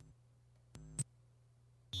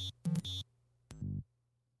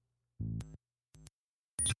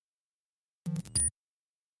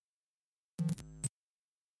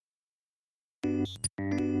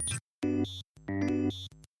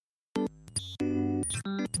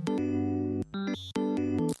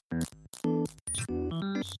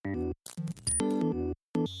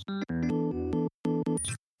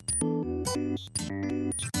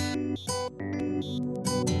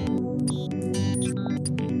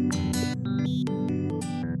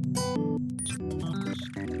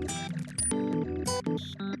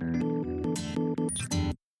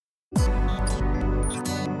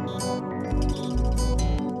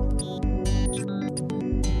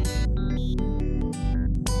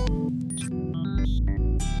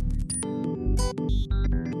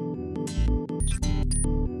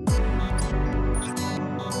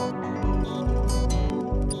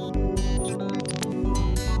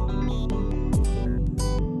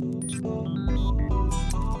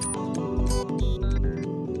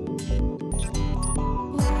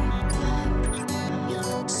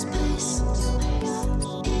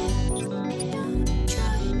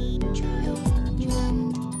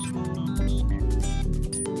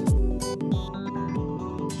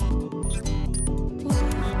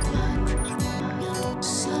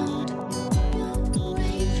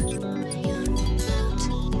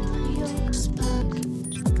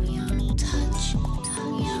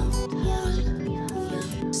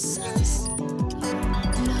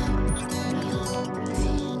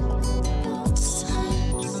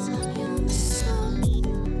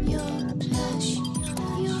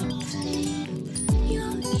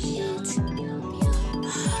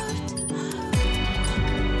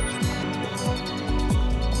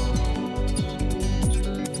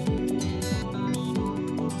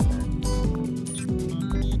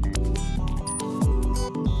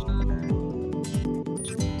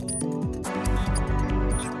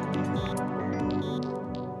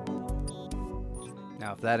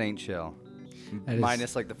 Now, if that ain't chill, That is-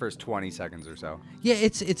 minus like the first 20 seconds or so. Yeah,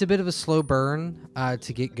 it's a bit of a slow burn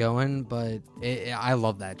to get going, but I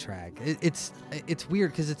love that track. It's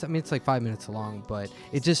weird because it's like 5 minutes long, but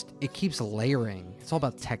it keeps layering. It's all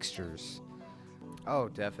about textures. Oh,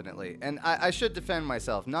 definitely. And I should defend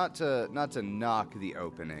myself, not to knock the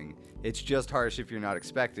opening. It's just harsh if you're not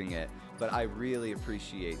expecting it. But I really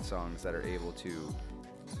appreciate songs that are able to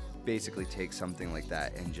basically take something like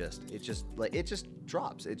that and it just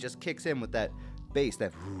drops. It just kicks in with that bass,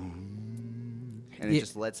 that and it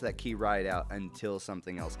just lets that key ride out until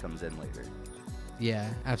something else comes in later. Yeah,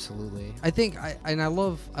 absolutely. I think I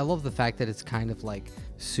love the fact that it's kind of like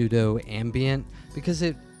pseudo ambient because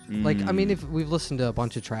it Like, I mean, if we've listened to a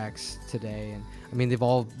bunch of tracks today, and I mean, they've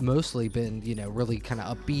all mostly been, really kind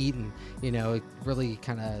of upbeat and, really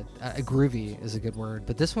kind of groovy is a good word.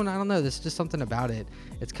 But this one, I don't know. There's just something about it.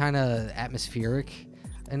 It's kind of atmospheric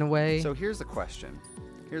in a way. So here's the question.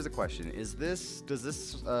 Does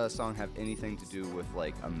this song have anything to do with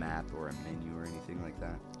like a map or a menu or anything like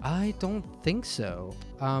that? I don't think so.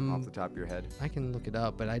 Off the top of your head? I can look it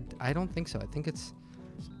up, but I don't think so. I think it's...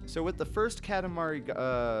 So with the first Katamari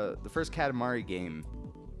game,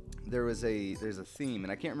 there's a theme,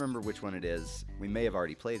 and I can't remember which one it is. We may have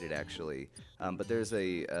already played it actually, but there's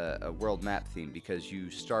a world map theme because you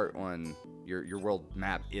start on your world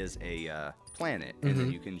map is a planet, and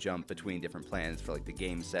then you can jump between different planets for like the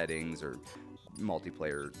game settings or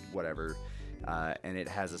multiplayer, whatever. And it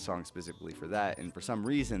has a song specifically for that. And for some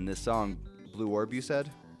reason, this song, Blue Orb, you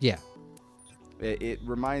said? Yeah. It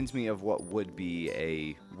reminds me of what would be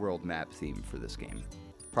a world map theme for this game.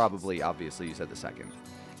 Probably, obviously, you said the second.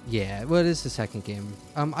 Yeah, well, it is the second game.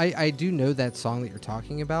 I do know that song that you're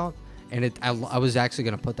talking about, and I was actually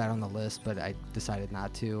going to put that on the list, but I decided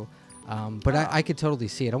not to. But I could totally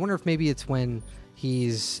see it. I wonder if maybe it's when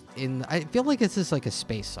he's in... I feel like it's just like a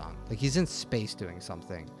space song. Like he's in space doing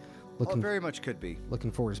something. Well, it very much could be.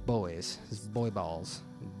 Looking for his boys. His boy balls.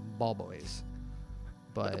 Ball boys.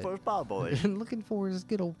 But Looking for his ball boys. looking for his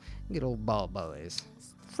good old ball boys.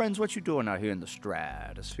 Friends, what you doing out here in the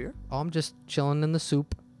stratosphere? Oh, I'm just chilling in the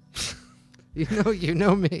soup. You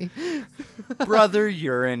know me. Brother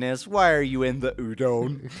Uranus, why are you in the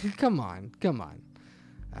udon? Come on.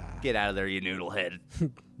 Get out of there, you noodle head.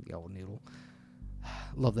 The old noodle.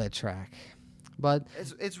 Love that track. But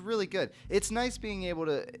It's really good. It's nice being able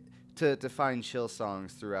to find chill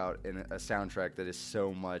songs throughout in a soundtrack that is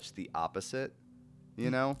so much the opposite. You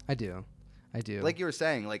know? I do. Like you were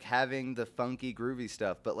saying, like having the funky, groovy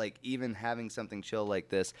stuff, but like even having something chill like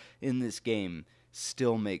this in this game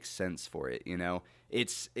still makes sense for it.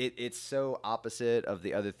 It's so opposite of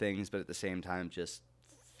the other things, but at the same time just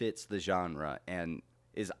fits the genre and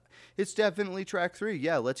it's definitely track 3.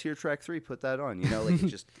 Yeah, let's hear track 3. Put that on. Like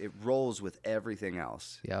it rolls with everything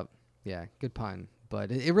else. Yep. Yeah, good pun. But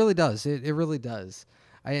it really does. It really does.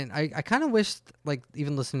 I kind of wish, like,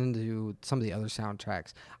 even listening to some of the other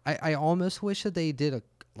soundtracks, I almost wish that they did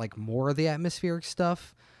more of the atmospheric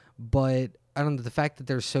stuff, but I don't know, the fact that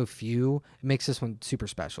there's so few, it makes this one super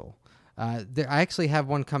special. I actually have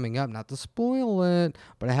one coming up, not to spoil it,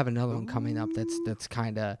 but I have another one coming up that's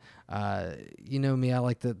kind of, me, I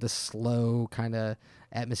like the slow kind of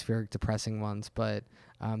atmospheric, depressing ones, but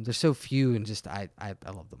there's so few, and just I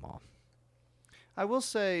love them all. I will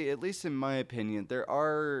say, at least in my opinion, there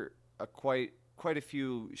are quite a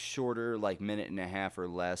few shorter, like minute and a half or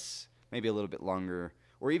less, maybe a little bit longer,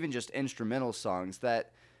 or even just instrumental songs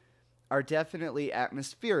that are definitely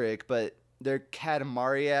atmospheric, but they're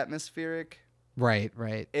Katamari atmospheric. Right.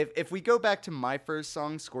 If we go back to my first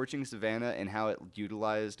song, Scorching Savannah, and how it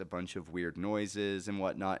utilized a bunch of weird noises and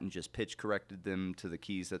whatnot and just pitch corrected them to the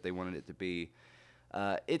keys that they wanted it to be,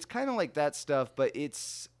 it's kind of like that stuff, but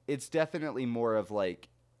it's definitely more of like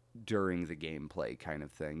during the gameplay kind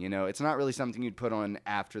of thing. It's not really something you'd put on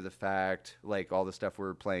after the fact, like all the stuff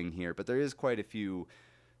we're playing here, but there is quite a few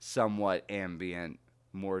somewhat ambient,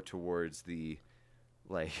 more towards the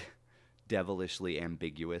like devilishly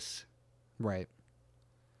ambiguous. Right.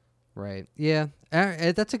 Yeah,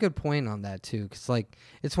 that's a good point on that too, because like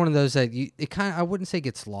it's one of those that I wouldn't say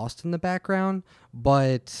gets lost in the background,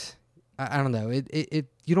 but I don't know, it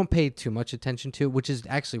you don't pay too much attention to it, which is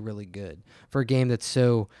actually really good for a game that's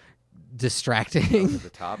so distracting. Over the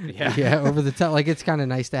top, yeah. Yeah, over the top. Like it's kind of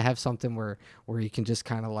nice to have something where you can just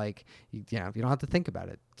kind of like, you don't have to think about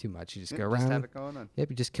it too much. You just go around. Just have it going on.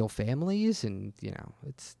 Yep, you just kill families and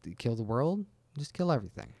it's kill the world, just kill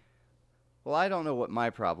everything. Well, I don't know what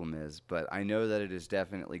my problem is, but I know that it is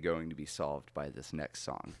definitely going to be solved by this next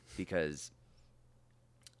song, because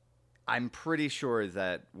I'm pretty sure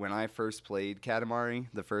that when I first played Katamari,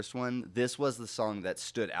 the first one, this was the song that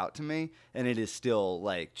stood out to me, and it is still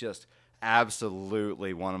like just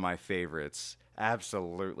absolutely one of my favorites.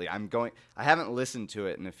 Absolutely. I haven't listened to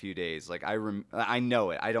it in a few days. Like I know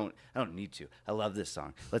it. I don't need to. I love this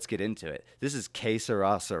song. Let's get into it. This is Que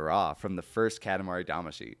Sera Sera from the first Katamari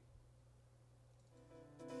Damacy.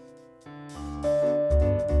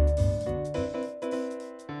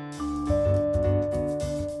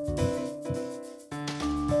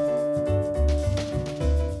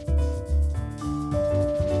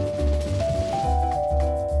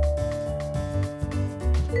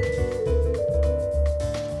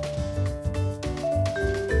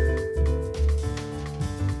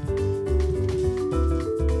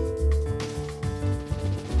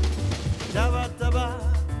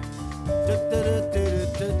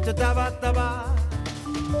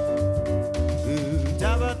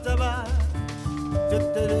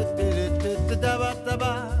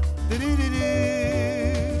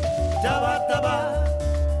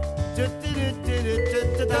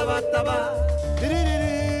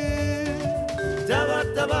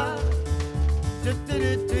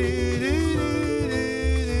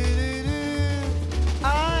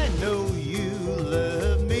 I know you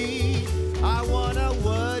love me. I wanna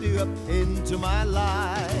word you up into my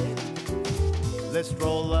life. Let's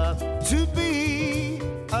roll up to be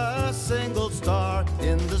a single star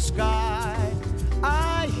in the sky.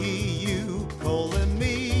 I hear you calling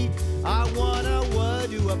me. I wanna word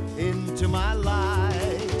you up into my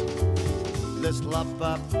life. Let's love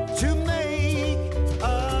up to make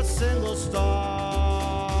a single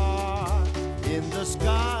star in the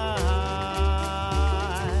sky.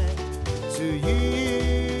 To you,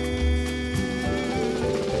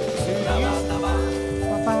 to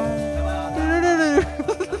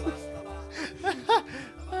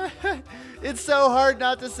It's so hard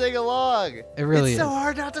not to sing along. It really it's so is.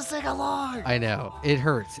 hard not to sing along. I know it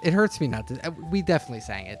hurts. It hurts me not to. We definitely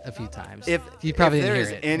sang it a few times. If you probably if didn't there's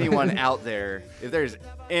hear it. anyone out there, if there's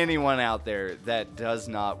anyone out there that does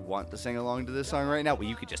not want to sing along to this song right now, well,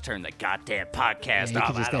 you could just turn the goddamn podcast you off.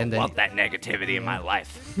 could just I don't end it. want that negativity in my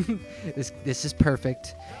life. this is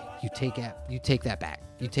perfect. You take that back.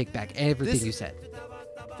 You take back everything This- you said.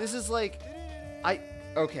 This is like, I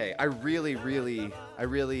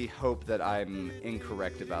really hope that I'm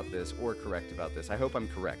incorrect about this or correct about this. I hope I'm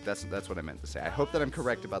correct. That's what I meant to say. I hope that I'm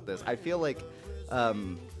correct about this. I feel like,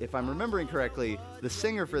 if I'm remembering correctly, the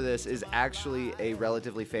singer for this is actually a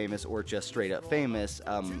relatively famous or just straight up famous,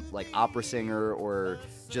 like opera singer or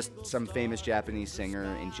just some famous Japanese singer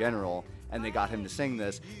in general. And they got him to sing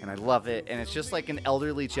this, and I love it. And it's just like an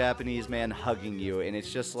elderly Japanese man hugging you, and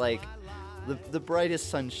it's just like the brightest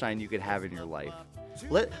sunshine you could have in your life.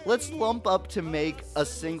 Let's lump up to make a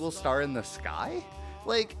single star in the sky?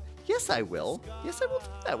 Like, yes, I will. Yes, I will do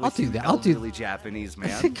that with I'll do you, that. I'll do- elderly Japanese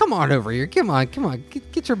man. Come on over here. Come on.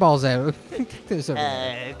 Get your balls out. Get this over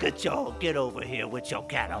here. Could y'all get over here with your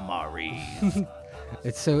Katamari?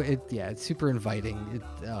 It's super inviting.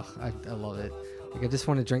 I love it. Like I just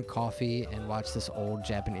want to drink coffee and watch this old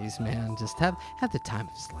Japanese man just have the time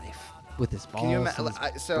of his life with his balls. Can you and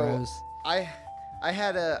imagine? his So bros. I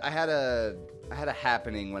had a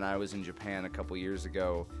happening when I was in Japan a couple years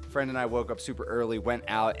ago. A friend and I woke up super early, went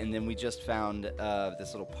out, and then we just found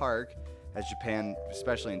this little park. As Japan,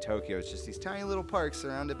 especially in Tokyo, it's just these tiny little parks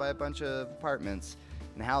surrounded by a bunch of apartments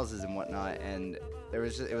and houses and whatnot. And it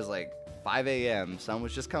was like 5 a.m. Sun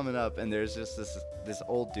was just coming up, and there's just this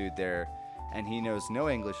old dude there. And he knows no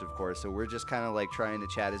English, of course, so we're just kind of like trying to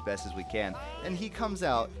chat as best as we can. And he comes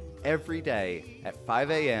out every day at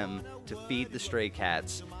 5 a.m. to feed the stray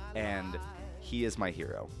cats, and he is my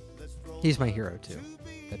hero. He's my hero too.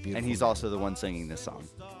 That beautiful. And he's also the one singing this song.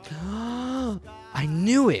 I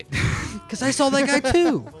knew it because I saw that guy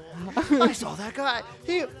too. I saw that guy.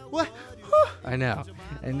 What? I know,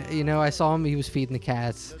 and I saw him. He was feeding the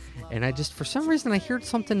cats, and I just for some reason I heard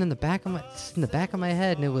something in the back of my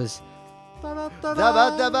head, and it was. Dabba,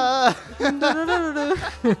 dabba.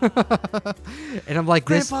 And I'm like,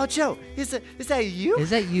 this Grandpa Joe, is that you? is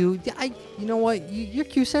that you? Yeah, you know what? You're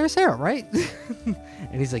Q Sarah, right? And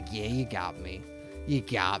he's like, yeah, you got me.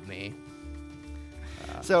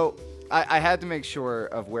 So I had to make sure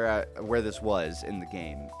of where this was in the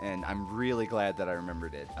game, and I'm really glad that I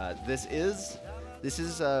remembered it. This is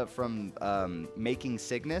from Making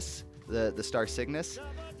Cygnus, the star Cygnus.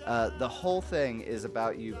 The whole thing is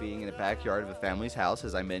about you being in a backyard of a family's house,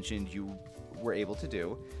 as I mentioned you were able to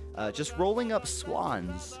do, just rolling up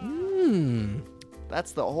swans.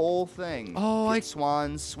 That's the whole thing. Oh, Get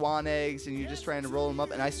swans, swan eggs, and you're just trying to roll them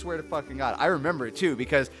up. And I swear to fucking God, I remember it too,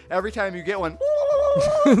 because every time you get one,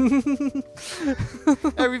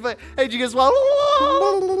 everybody, hey, did you get swan?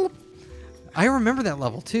 I remember that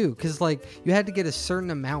level too, because like you had to get a certain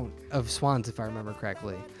amount of swans, if I remember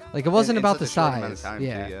correctly. Like it wasn't In about the such a short amount of size. time,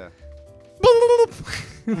 Yeah. too, yeah.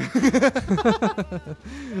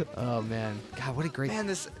 Oh man, God, what a great. Man,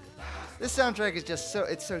 this soundtrack is just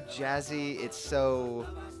it's so jazzy. It's so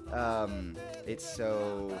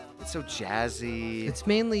jazzy. It's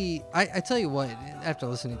mainly. I tell you what, after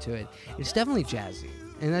listening to it, it's definitely jazzy,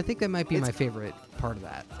 and I think that might be my favorite part of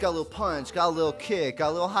that. It's got a little punch, got a little kick, got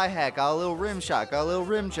a little hi-hat, got a little rim shot, got a little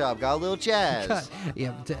rim job, got a little jazz.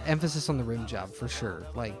 Yeah, emphasis on the rim job for sure.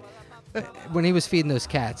 Like when he was feeding those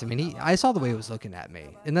cats, I mean, I saw the way he was looking at me,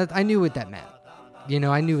 and that I knew what that meant.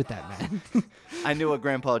 I knew what that meant. I knew what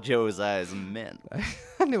Grandpa Joe's eyes meant.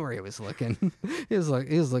 I knew where he was looking. He was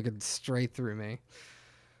looking straight through me.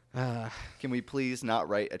 Can we please not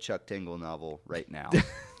write a Chuck Tingle novel right now?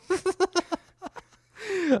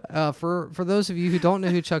 For those of you who don't know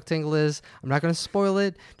who Chuck Tingle is, I'm not going to spoil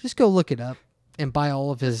it. Just go look it up and buy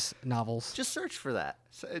all of his novels. Just search for that.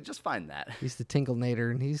 Just find that. He's the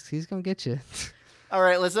Tinglenator, and he's going to get you. All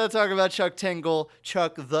right, let's not talk about Chuck Tingle.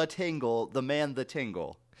 Chuck the Tingle, the man, the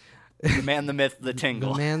Tingle. The man, the myth, the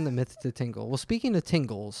Tingle. The man, the myth, the tingle. Well, speaking of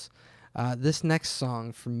tingles, this next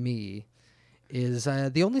song for me is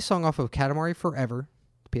the only song off of Katamari Forever,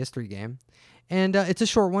 the PS3 game. And it's a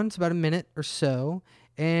short one. It's about a minute or so.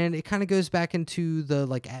 And it kind of goes back into the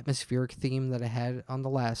like atmospheric theme that I had on the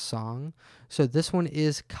last song. So this one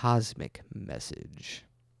is Cosmic Message.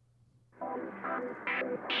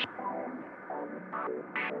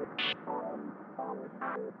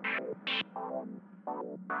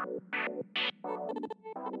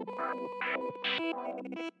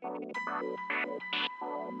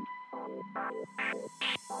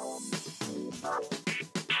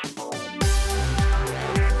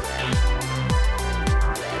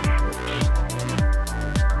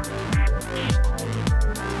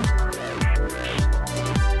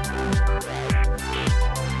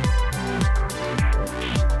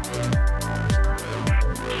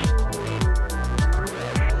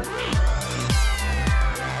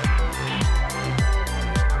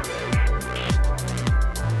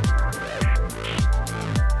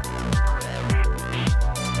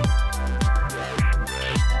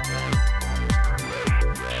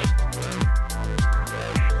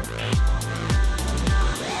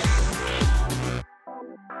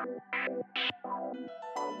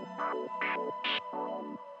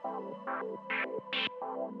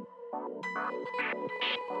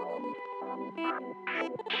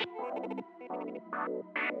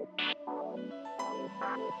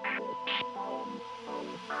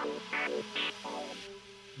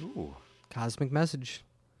 Ooh. Cosmic Message.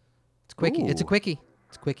 It's quickie. It's a Ooh. quickie.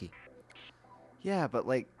 It's quickie. Yeah, but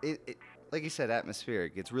like it like you said,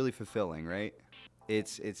 atmospheric. It's really fulfilling, right?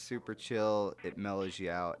 It's super chill. It mellows you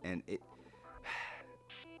out, and it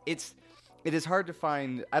is hard to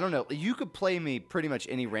find. I don't know. You could play me pretty much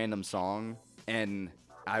any random song, and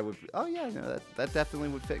I would. Oh yeah, no, that definitely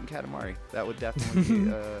would fit in Katamari. That would definitely be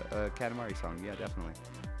a Katamari song. Yeah, definitely.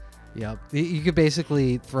 Yep. You could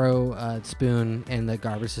basically throw a spoon in the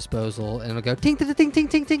garbage disposal, and it'll go ting, ting, ting, ting,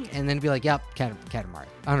 ting, ting, and then be like, yep, Katamari.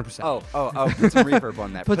 100%. Oh, put some reverb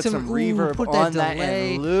on that. Put some reverb put that on that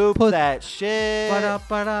delay, and loop put- that shit.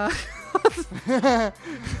 Ba-da.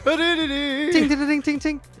 ting, ting, ting, ting,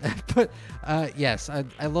 ting. But yes, I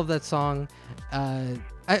love that song.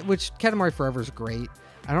 Which Katamari Forever is great.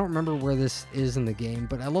 I don't remember where this is in the game,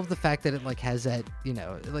 but I love the fact that it like has that, you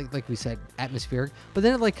know, like we said, atmospheric. But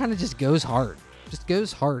then it like kind of just goes hard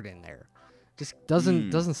in there. Just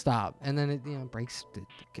doesn't stop, and then it breaks.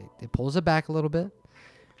 It pulls it back a little bit,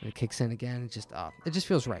 and it kicks in again. It just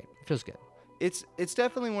feels right. It feels good. It's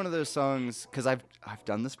definitely one of those songs, because I've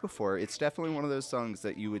done this before. It's definitely one of those songs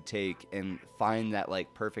that you would take and find that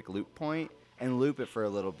like perfect loop point and loop it for a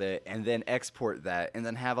little bit, and then export that, and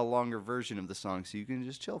then have a longer version of the song so you can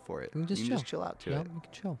just chill for it. You can just chill out to yeah, it. you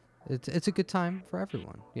can chill. It's a good time for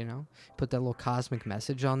everyone, you know. Put that little cosmic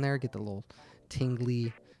message on there. Get the little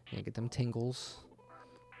tingly, get them tingles.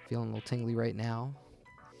 Feeling a little tingly right now.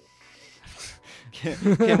 Can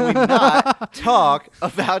we not talk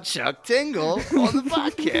about Chuck Tingle on the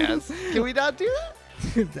podcast? Can we not do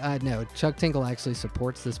that? No, Chuck Tingle actually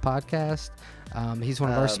supports this podcast. He's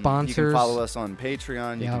one of our sponsors. You can follow us on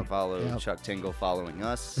Patreon. You can Yep, follow yep. Chuck Tingle following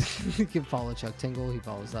us. You can follow Chuck Tingle. He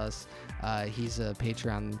follows us. He's a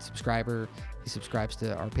Patreon subscriber. He subscribes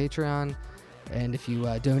to our Patreon. And if you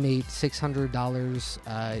donate $600,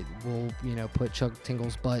 we'll put Chuck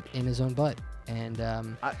Tingle's butt in his own butt, and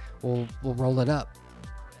we'll roll it up.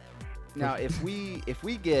 Now, if we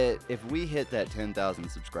hit that 10,000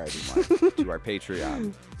 subscriber mark to our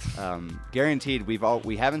Patreon, guaranteed we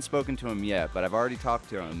haven't spoken to him yet, but I've already talked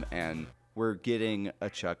to him, and we're getting a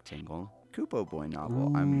Chuck Tingle Kupo Boy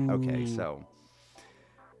novel. So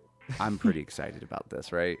I'm pretty excited about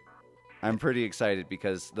this, right? I'm pretty excited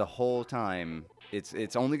because the whole time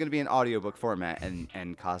it's only going to be an audiobook format,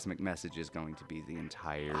 and Cosmic Message is going to be the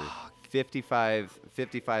entire 55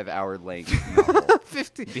 hour length novel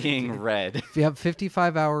 50 being read. Yep,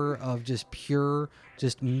 55 hour of just pure,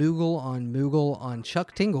 just Moogle on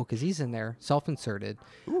Chuck Tingle, because he's in there, self-inserted.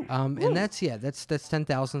 And that's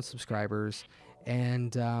 10,000 subscribers.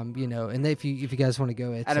 And and if you guys want to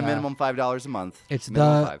go, it's At a minimum $5 a month. It's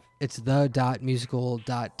minimum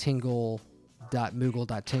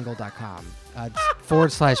the.musical.tingle.moogle.tingle.com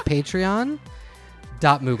 /Patreon.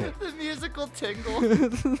 Moogle. The musical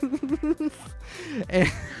tingle.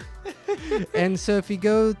 And so if you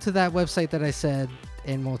go to that website that I said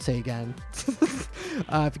and won't say again,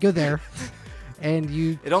 if you go there and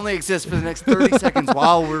you It only exists for the next 30 seconds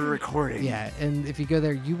while we're recording. yeah, and if you go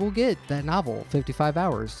there, you will get that novel, 55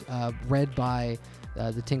 Hours, read by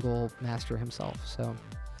the Tingle Master himself. So,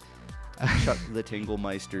 Chuck the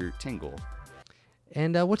Tinglemeister Tingle.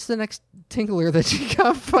 and what's the next Tingler that you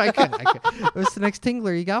got? What's the next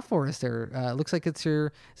Tingler you got for us there? Looks like it's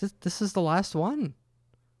your. This is the last one.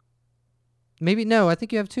 Maybe no. I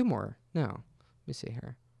think you have two more. No, let me see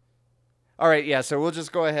here. All right, yeah, so we'll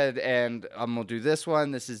just go ahead and we'll do this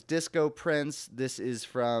one. This is Disco Prince. This is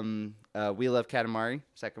from We Love Katamari,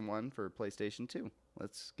 second one for PlayStation 2.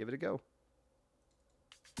 Let's give it a go.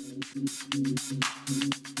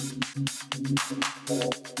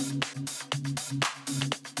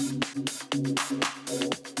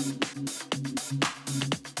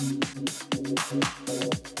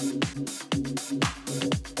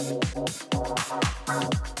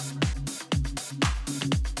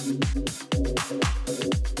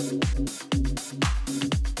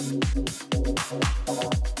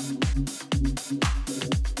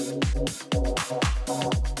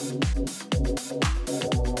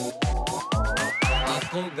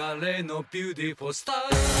 憧れのビューティフォースタ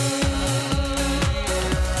ー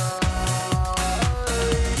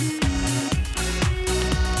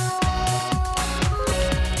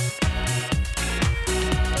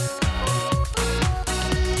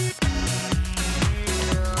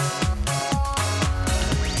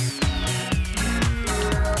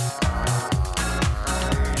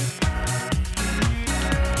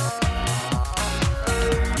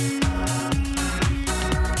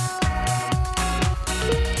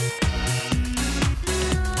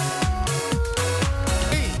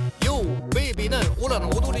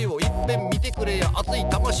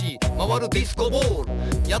回るディスコボ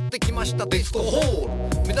ールやってきましたディスコホ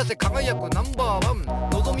ール目指せ輝くナンバーワン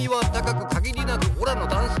望みは高く限りなくオラの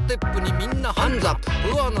ダンステップにみんなハンズアップフ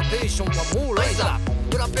ロアのテンションはもうライズアッ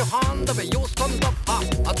プ裏ペハンダベヨースタンドア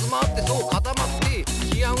ップ集まってそう固まっ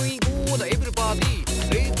てヒアウィゴーだエブリバデ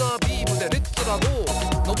ィレーザービームでレッツラゴ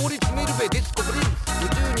ー登り詰めるべディスコプリンス宇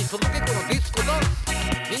宙に届けこのディスコダン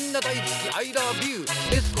スみんな大好き I love you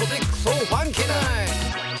ディスコでクソファンケナ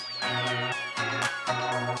イ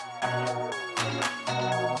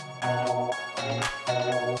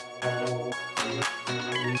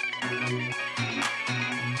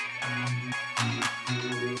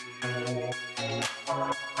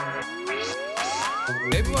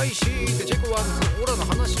MIC でチェコワンズオラの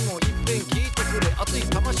話もいっぺん聞いてくれ熱い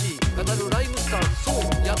魂語るライムスターそ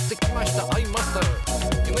うやってきましたアイマスタ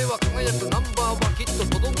ー夢は輝くナンバーワンきっと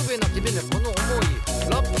届くべな君ねこの思い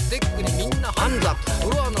ラップテックにみんなハンズアップ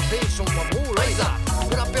フロアのテンションはもうライザー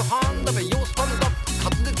フラペハンダベヨースタンドアップ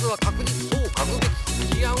滑舌は確実そう格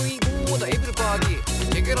別ヒアウィゴーだエブリバデ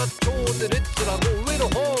ィチェケラッチョーでレッツラゴー上の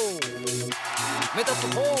方目立つ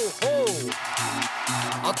方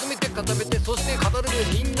集めて固めてそして語る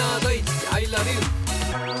べみんな大好き I love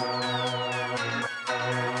you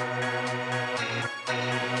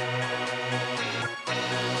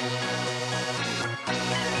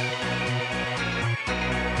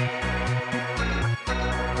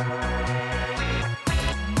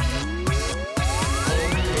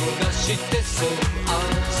してそう集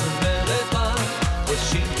めれば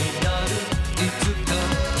星になるいつか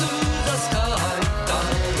To the sky 誰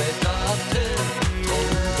だって飛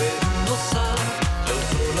べるのさ夜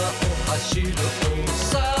空を走る王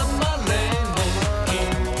様レインボー金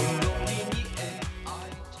の耳へ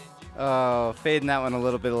Oh, fading that one a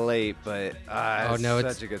little bit late, but Oh, it's no, such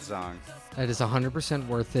it's- a good song. That is 100%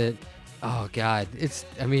 worth it. Oh God, it's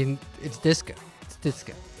disco. It's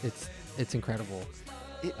disco. It's incredible.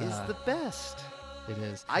 It is the best. It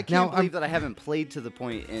is. I can't believe that I haven't played to the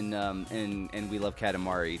point in We Love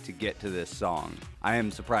Katamari to get to this song. I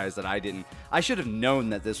am surprised that I didn't. I should have known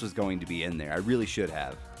that this was going to be in there. I really should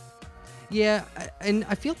have. Yeah, and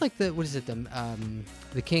I feel like the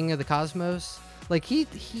King of the Cosmos, like he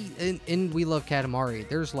in We Love Katamari,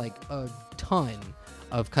 there's like a ton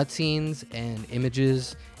of cutscenes and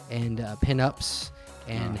images and pinups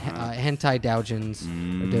and hentai doujins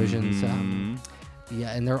or dojins.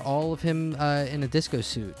 Yeah, and they're all of him in a disco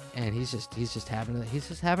suit, and he's just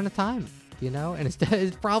having a time, you know. And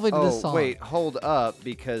it's probably to this song. Oh wait, hold up,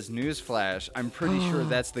 because newsflash, I'm pretty sure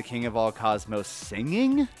that's the King of All Cosmos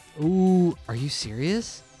singing. Ooh, are you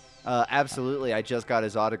serious? Absolutely, I just got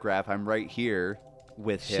his autograph. I'm right here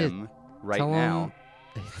with Shit. him right Tell now.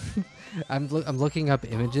 him- I'm looking up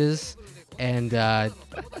images, and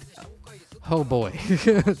oh boy.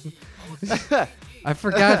 I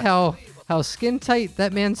forgot how skin tight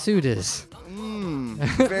that man's suit is.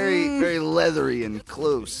 Very, very leathery and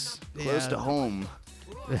close Yeah. to home.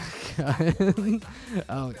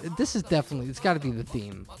 Oh, this is definitely, it's got to be the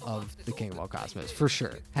theme of the King of All Cosmos for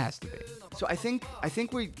sure. Has to be. So I think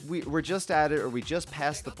we're just at it, or we just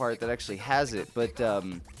passed the part that actually has it. But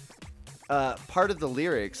part of the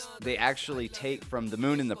lyrics they actually take from The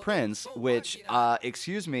Moon and the Prince, which,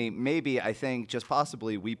 excuse me, maybe I think just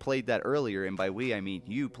possibly we played that earlier, and by we I mean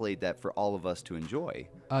you played that for all of us to enjoy.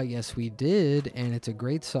 Yes, we did, and it's a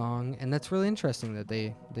great song, and that's really interesting that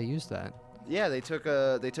they used that. Yeah, they took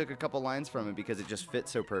a couple lines from it because it just fit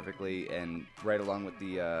so perfectly and right along with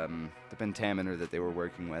the pentameter that they were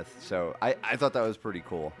working with. So I thought that was pretty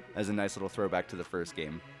cool as a nice little throwback to the first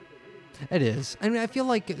game. It is. I mean, I feel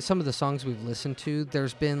like some of the songs we've listened to,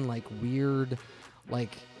 there's been like weird,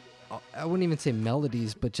 like I wouldn't even say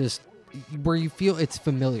melodies, but just where you feel it's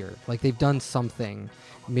familiar. Like they've done something,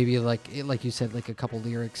 maybe like you said, like a couple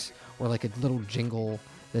lyrics or like a little jingle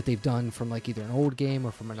that they've done from like either an old game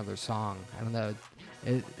or from another song. I don't know.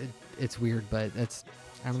 It's weird, but I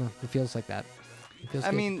don't know. It feels like that. It feels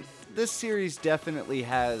I good. mean, this series definitely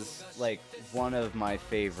has like one of my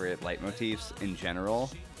favorite leitmotifs in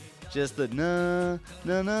general. Just the na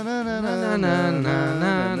na na na na na na na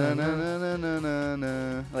na na na na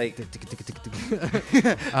na, like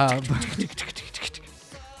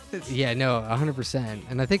Yeah, no, 100%.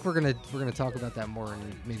 And I think we're gonna talk about that more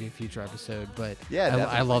in maybe a future episode. But Yeah, I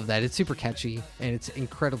definitely. love that. It's super catchy and it's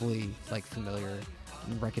incredibly like familiar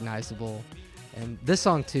and recognizable. And this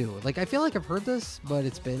song too. Like I feel like I've heard this, but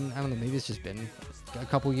it's been, I don't know, maybe it's just been a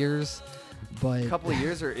couple years. But a couple of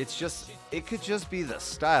years, or it could just be the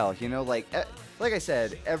style, you know, like I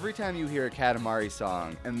said, every time you hear a Katamari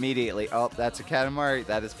song, immediately, oh, that's a Katamari,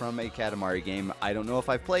 that is from a Katamari game. I don't know if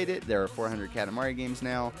I've played it, there are 400 Katamari games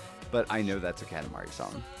now, but I know that's a Katamari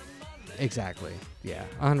song. exactly. Yeah,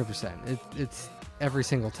 100%. It's every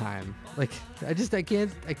single time. Like I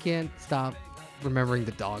can't stop remembering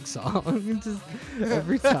the dog song. Just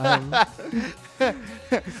every time.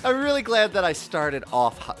 I'm really glad that I started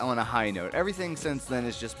off on a high note. Everything since then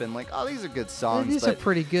has just been like, oh, these are good songs. These are but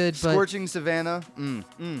pretty good, but Scorching Savannah, mwah,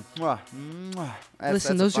 mwah. That's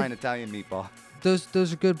Listen, a those are- fine Italian meatball.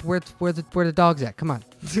 those are good. Where the dog's at? Come on.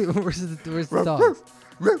 where's the dogs?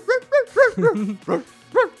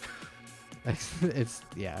 It's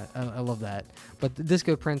yeah, I love that. But the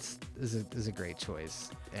Disco Prince is a great choice.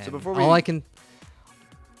 And before all we-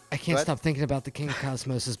 I can't ahead. stop thinking about the King of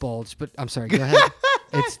Cosmos' bulge. But I'm sorry, go ahead.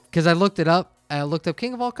 It's because I looked it up. I looked up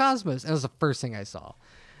King of All Cosmos, and it was the first thing I saw.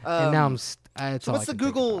 And now it's So all what's I the can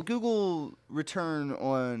think about. Google return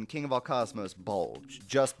on King of All Cosmos bulge?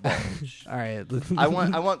 Just bulge. All right, I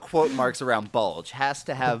want quote marks around bulge. Has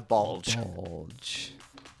to have bulge.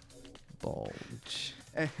 bulge.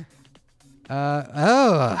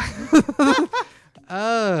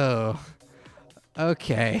 Oh.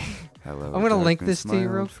 Okay. Hello, I'm gonna link darkness, this to you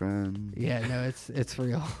my real- old friend. Yeah, no, it's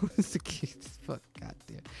real. It's a cute fuck. God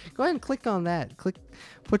damn. Go ahead and click on that.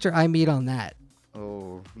 Put your eye meat on that.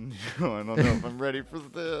 Oh, no, I don't know if I'm ready for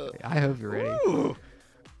this. I hope you're ready. Ooh.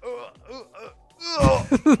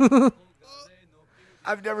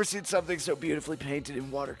 I've never seen something so beautifully painted in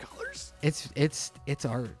watercolors. It's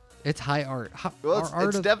art. It's high art. Well,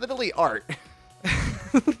 it's definitely art.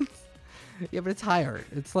 Yeah, but it's high art.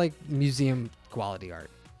 It's like museum quality art.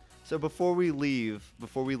 So before we leave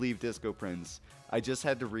Disco Prince, I just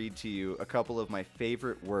had to read to you a couple of my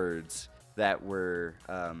favorite words that were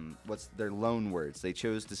they're loan words. They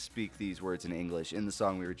chose to speak these words in English in the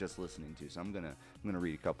song we were just listening to. So I'm gonna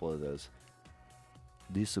read a couple of those.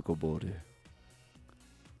 Disco ball,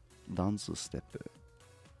 dance step,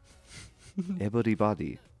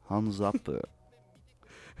 everybody hands up,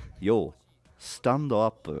 yo, stand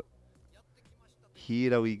up,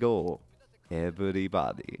 here we go,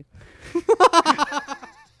 everybody.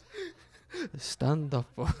 Stand up.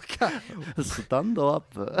 God. Stand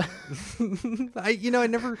up. I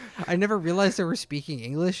never realized they were speaking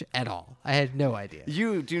English at all. I had no idea.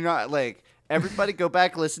 You do not like. Everybody go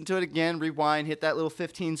back, listen to it again, rewind, hit that little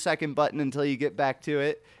 15-second button until you get back to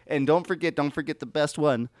it. And don't forget the best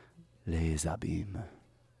one. Laser beam.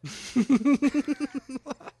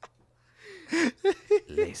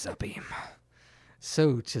 Laser beam.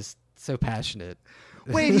 So passionate.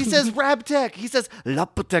 Wait, he says Rabtech. He says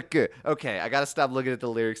Lapotech. Okay, I gotta stop looking at the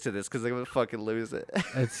lyrics to this because I'm gonna fucking lose it.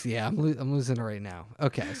 I'm losing it right now.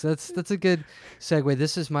 Okay, so that's a good segue.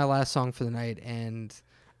 This is my last song for the night, and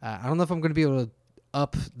I don't know if I'm going to be able to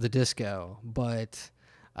up the disco, but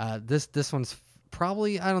this one's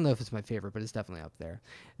probably, I don't know if it's my favorite, but it's definitely up there.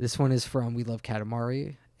 This one is from We Love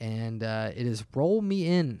Katamari, and it is "Roll Me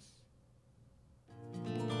In."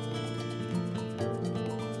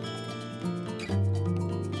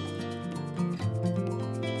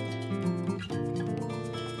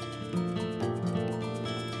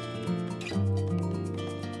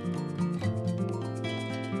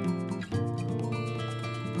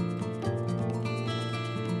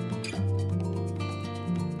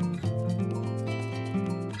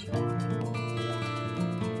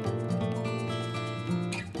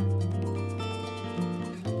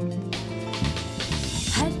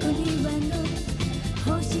箱庭の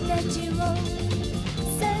星たちを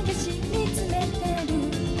探し見つめてる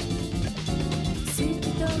透き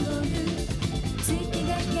通る月だ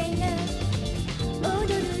けが踊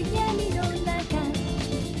る闇の中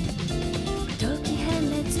解き放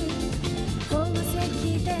つ宝石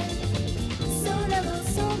で空を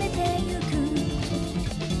染めてゆく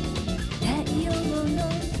太陽の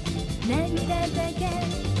涙だけ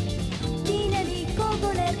きなりこぼ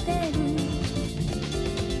れてる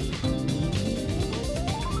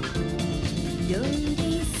寄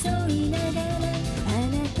り添いながらあ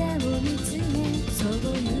なたを見つめそう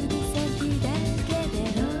指先だけで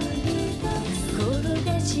ロリを転が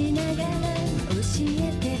しながら教え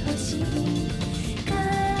てほしい帰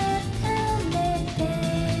れて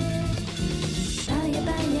パヤパ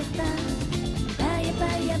ヤパパヤパ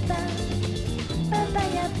ヤパパパ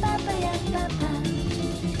ヤパパヤパパ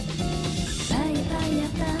パヤパヤ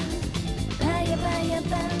パパヤパヤパ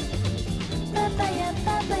パパヤパ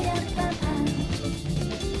パヤパパ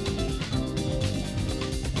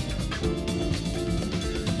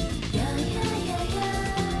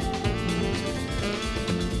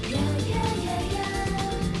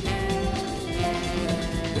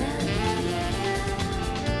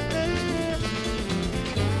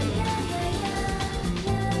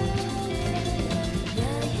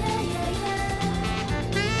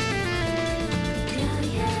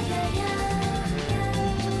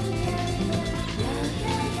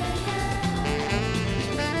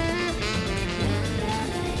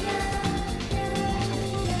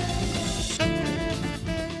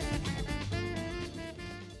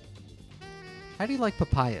How do you like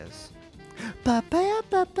papayas? Papaya,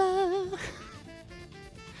 papa.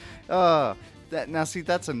 Now see,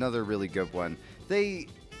 that's another really good one. They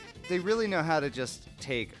really know how to just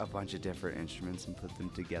take a bunch of different instruments and put them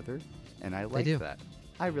together, and I like do. that.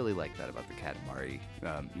 I really like that about the Katamari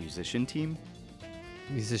musician team.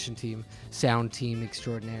 Musician team, sound team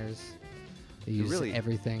extraordinaires. They use really-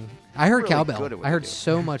 everything. I heard really cowbell. good at what I they heard do.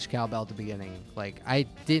 so much cowbell at the beginning. Like I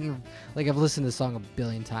didn't like. I've listened to the song a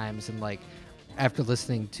billion times, and like after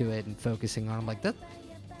listening to it and focusing on, it, I'm like that's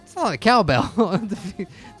a lot of cowbell at the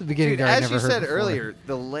beginning. Dude, there I as never you heard said before. earlier,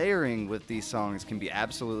 the layering with these songs can be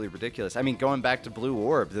absolutely ridiculous. I mean, going back to Blue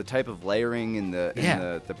Orb, the type of layering and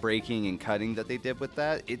the breaking and cutting that they did with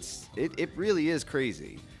that, it really is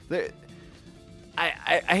crazy.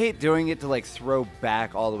 I hate doing it to like throw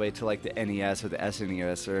back all the way to like the NES or the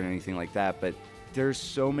SNES or anything like that, but there's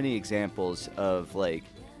so many examples of like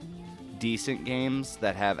decent games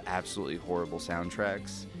that have absolutely horrible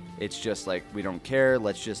soundtracks. It's just like, we don't care,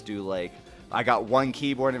 let's just do like, I got one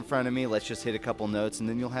keyboard in front of me, let's just hit a couple notes, and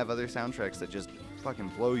then you'll have other soundtracks that just fucking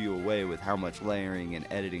blow you away with how much layering and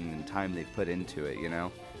editing and time they've put into it, you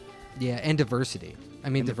know? Yeah, and diversity. I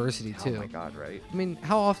mean, And the- diversity too. Oh my god, right? I mean,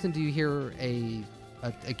 how often do you hear a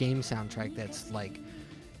game soundtrack that's like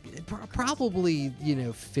probably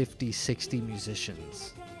 50, 60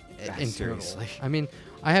 musicians in total? Seriously. I mean,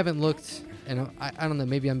 I haven't looked, and I don't know.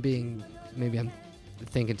 Maybe I'm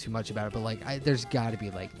thinking too much about it, but like, there's got to be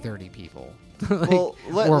like 30 people. Like, Well,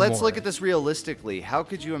 or let's more. look at this realistically. How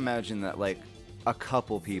could you imagine that, like, a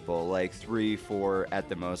couple people, like 3, 4, at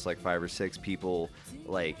the most, like 5 or 6 people,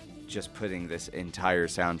 like, just putting this entire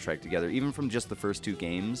soundtrack together, even from just the first 2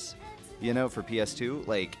 games, for PS2?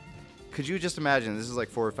 Like, could you just imagine this is like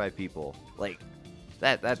 4 or 5 people? Like,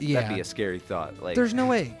 that'd be a scary thought. Like, There's no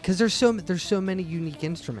way, because there's so many unique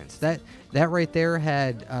instruments. That right there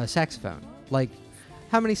had saxophone. Like,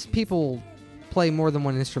 how many people play more than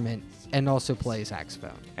one instrument and also play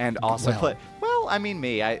saxophone? and also Well. well, I mean,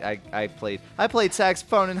 me, I played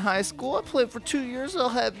saxophone in high school. I played for 2 years. I'll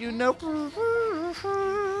have you know.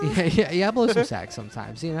 Yeah, I blow some sax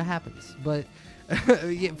sometimes. It happens. But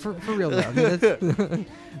yeah, for real though, I mean,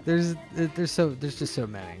 there's just so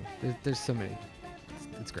many. There's so many.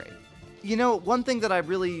 It's great. One thing that I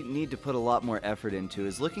really need to put a lot more effort into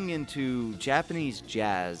is looking into Japanese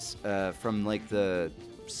jazz from like the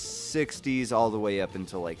 60s all the way up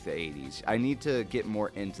until like the 80s. I need to get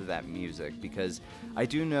more into that music because I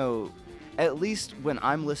do know, at least when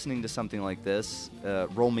I'm listening to something like this,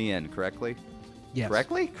 Roll Me In, correctly? Yes.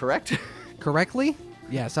 Correctly? Correct? Correctly?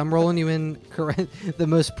 Yes, I'm rolling you in correct, the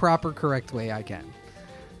most proper, correct way I can.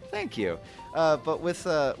 Thank you. But with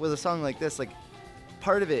a song like this, like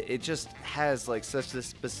part of it just has like such this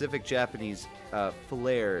specific Japanese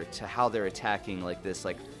flair to how they're attacking like this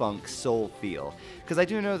like funk soul feel. Because I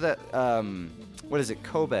do know that what is it?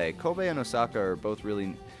 Kobe and Osaka are both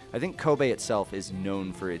really. I think Kobe itself is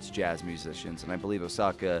known for its jazz musicians, and I believe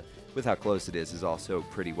Osaka, with how close it is also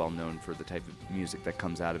pretty well known for the type of music that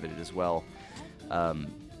comes out of it as well.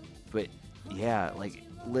 But yeah, like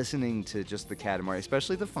listening to just the Katamari,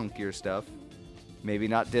 especially the funkier stuff. Maybe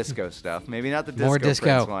not disco stuff. Maybe not the disco, More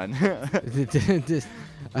disco. Prince one.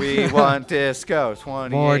 We want disco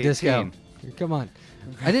 2018. More disco. Come on.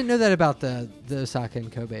 I didn't know that about the Osaka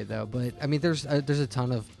and Kobe though, but I mean, there's a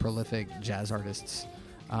ton of prolific jazz artists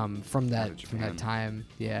from that Japan. time.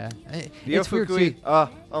 Yeah, The it's weird Ofukui.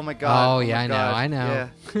 too. Oh my god. Oh, my yeah, I know, God. I know.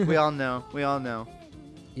 Yeah, we all know. We all know.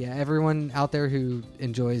 Yeah, everyone out there who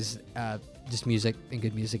enjoys just music and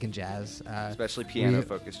good music and jazz, Especially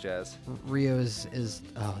piano-focused jazz. Rio is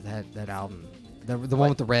that album, the one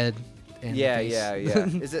with the red. And Yeah. the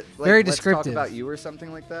bass. Is it like, Very Let's descriptive. Talk About You or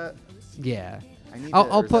something like that? Yeah. I need I'll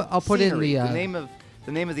or is put that I'll put in Scenery? the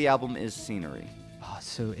The name of the album is Scenery. Oh,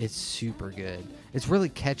 so it's super good. It's really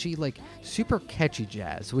catchy, like super catchy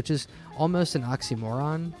jazz, which is almost an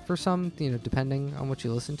oxymoron for some, depending on what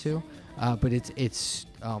you listen to. But it's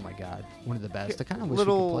oh my god, one of the best. I kind of wish we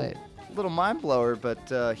could play it. Little mind blower,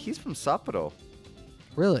 but he's from Sapporo.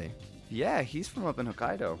 Really? Yeah, he's from up in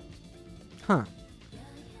Hokkaido. Huh.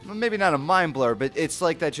 Well, maybe not a mind blower, but it's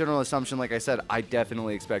like that general assumption. Like I said, I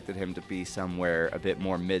definitely expected him to be somewhere a bit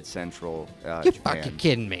more mid-central You Japan. fucking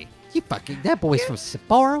kidding me? You fucking that boy's from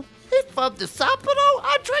Sapporo? He from the Sapporo?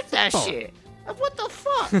 I drink that shit. What the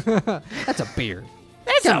fuck? That's a beer.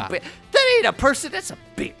 That's Come a on. beer. That ain't a person. That's a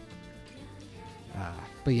beer.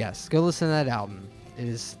 But yes, go listen to that album. It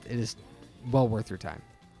is well worth your time.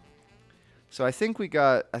 So I think we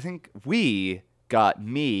got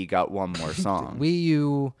one more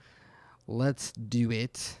song. Let's do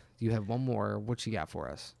it. You have one more. What you got for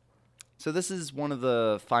us? So this is one of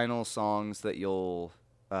the final songs that you'll.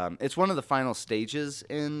 It's one of the final stages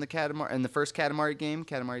in the first Katamari game,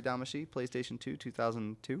 Katamari Damacy, PlayStation 2,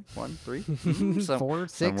 2002, 1, 3, 4,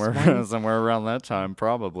 6, somewhere, 1? somewhere around that time,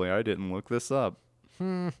 probably. I didn't look this up.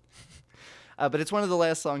 But it's one of the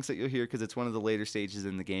last songs that you'll hear because it's one of the later stages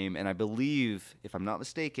in the game, and I believe, if I'm not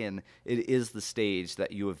mistaken, it is the stage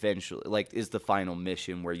that you eventually is the final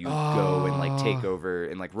mission where you go and take over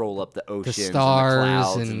and roll up the The oceans stars and the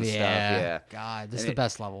clouds and stuff. Yeah. God, this is And the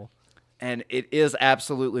best level. And it is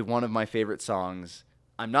absolutely one of my favorite songs.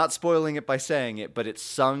 I'm not spoiling it by saying it, but it's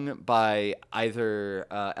sung by either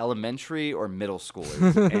elementary or middle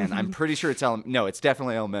schoolers, and I'm pretty sure it's it's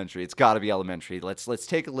definitely elementary. It's got to be elementary. Let's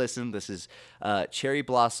take a listen. This is Cherry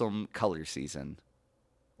Blossom Color Season,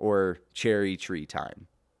 or Cherry Tree Time.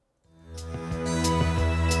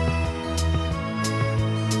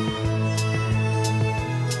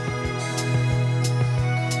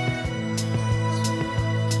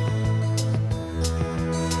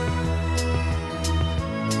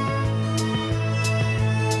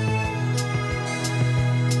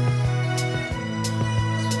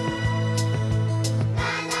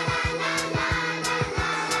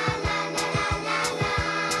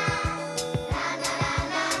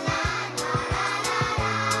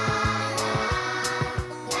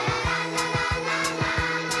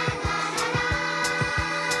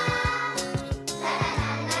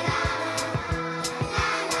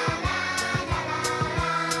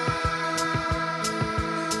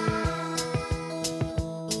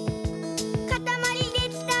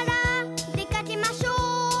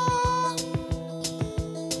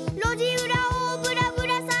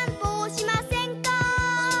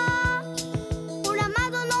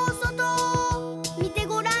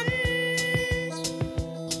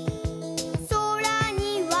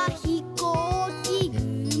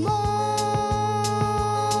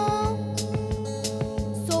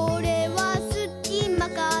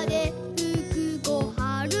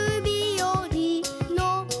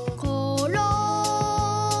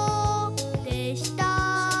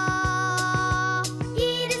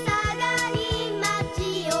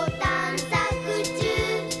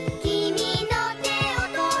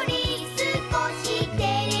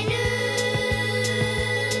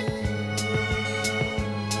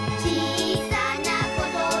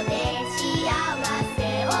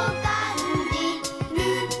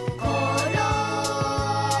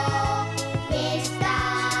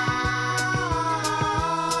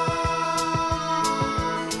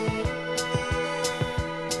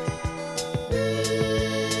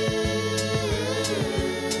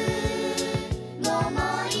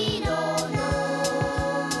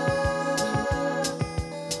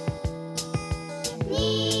 に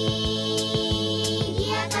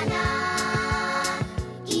ぎやかな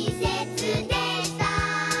季節でした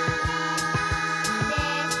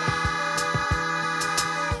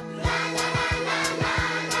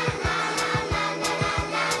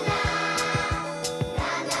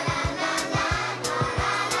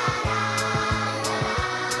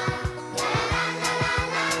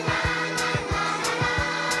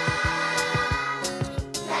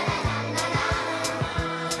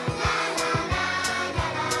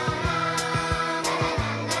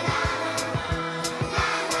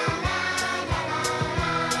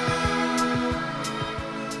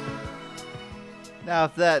Now,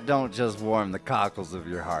 if that don't just warm the cockles of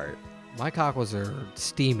your heart. My cockles are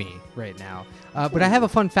steamy right now. But I have a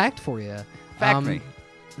fun fact for you. Fact me.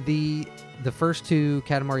 The first two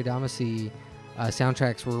Katamari Damacy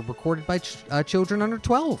soundtracks were recorded by children under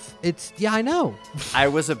 12. I know. I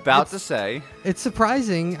was about to say. It's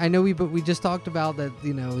surprising. I know but we just talked about that,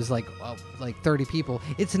 it was like 30 people.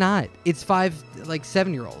 It's not. It's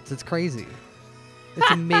 7-year-olds. It's crazy.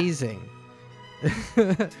 It's amazing.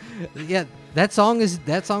 Yeah, that song we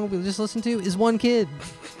just listened to is one kid.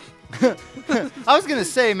 I was gonna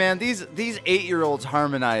say, man, these 8-year-olds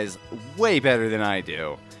harmonize way better than I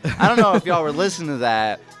do. I don't know if y'all were listening to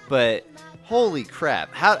that, but holy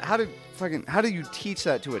crap! How do you teach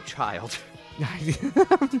that to a child?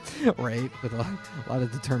 Right, with a lot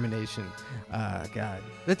of determination. God,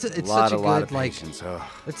 it's such a lot good of patience. Ugh.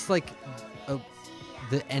 It's like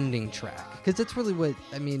the ending track, because it's really what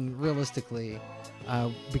I mean realistically.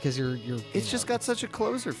 Because you're It's just got such a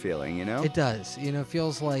closer feeling, you know. It does. It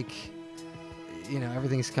feels like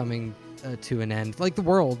everything's coming to an end, like the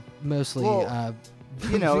world mostly. Well,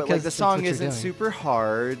 because like the that's song what you're isn't doing. super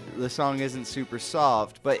hard, the song isn't super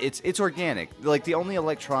soft, but it's organic. Like the only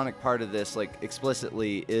electronic part of this, like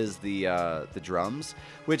explicitly, is the drums.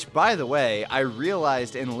 Which, by the way, I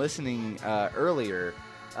realized in listening earlier,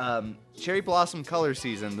 Cherry Blossom Color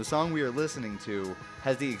Season, the song we are listening to,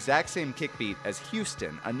 has the exact same kick beat as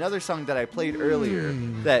Houston, another song that I played earlier.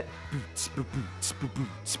 That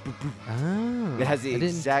it has the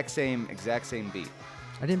exact same beat.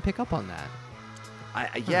 I didn't pick up on that.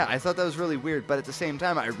 I thought that was really weird, but at the same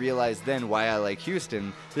time, I realized then why I like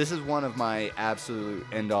Houston. This is one of my absolute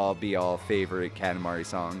end-all, be-all favorite Katamari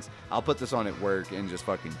songs. I'll put this on at work and just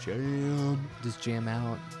fucking jam. Just jam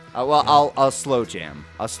out. I'll slow jam.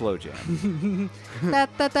 I'll slow jam. Da,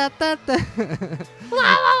 da, da, da, da.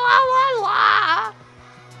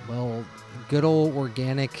 Well, good old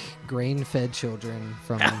organic grain-fed children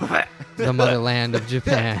from the motherland of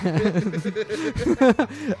Japan.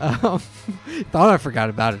 Thought I forgot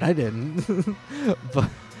about it. I didn't. But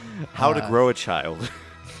How to grow a child.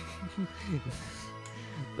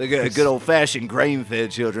 Like a good old-fashioned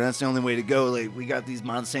grain-fed children. That's the only way to go. Like, we got these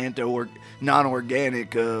Monsanto or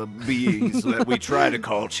non-organic beings that we try to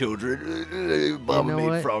call children. Mama made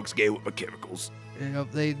what? frogs gay with my chemicals.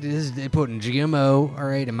 They putting GMO, all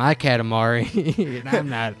right, in my Katamari, and I'm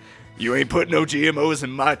not. You ain't putting no GMOs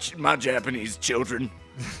in my Japanese children.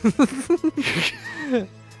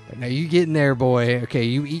 Now you get in there, boy. Okay,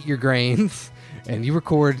 you eat your grains, and you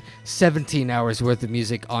record 17 hours worth of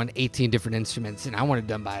music on 18 different instruments, and I want it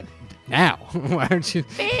done by now. Why don't you?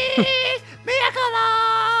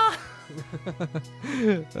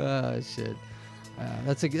 Oh shit.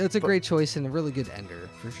 That's a great choice and a really good ender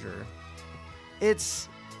for sure. It's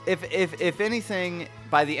if anything,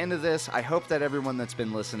 by the end of this, I hope that everyone that's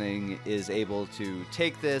been listening is able to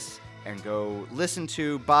take this and go listen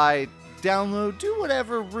to, buy, download, do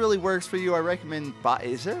whatever really works for you. I recommend buy.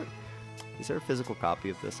 Is there a physical copy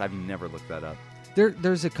of this? I've never looked that up.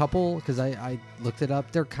 There's a couple because I looked it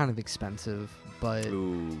up. They're kind of expensive, but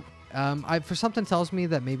Ooh. for something tells me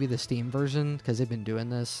that maybe the Steam version, because they've been doing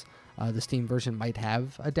this, the Steam version might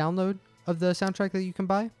have a download of the soundtrack that you can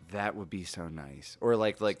buy. That would be so nice. Or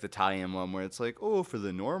like the tie-in one where it's like, oh, for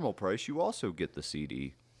the normal price, you also get the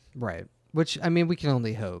CD. Right. Which, I mean, we can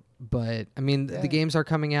only hope. But, I mean, the games are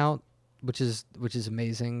coming out, which is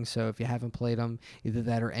amazing. So if you haven't played them, either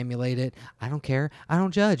that or emulate it. I don't care. I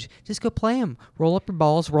don't judge. Just go play them. Roll up your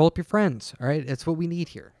balls. Roll up your friends. All right? That's what we need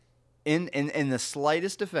here. In the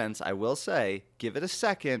slightest defense, I will say, give it a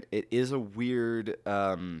second. It is a weird...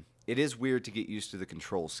 it is weird to get used to the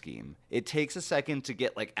control scheme. It takes a second to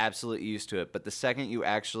get like absolutely used to it, but the second you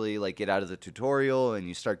actually like get out of the tutorial and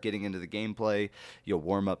you start getting into the gameplay, you'll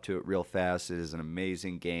warm up to it real fast. It is an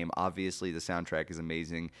amazing game. Obviously, the soundtrack is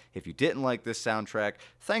amazing. If you didn't like this soundtrack,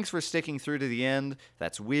 thanks for sticking through to the end.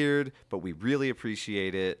 That's weird, but we really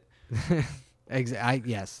appreciate it.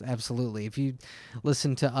 Yes, absolutely. If you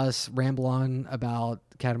listen to us ramble on about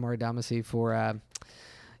Katamari Damacy for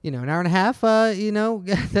an hour and a half,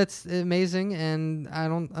 that's amazing, and I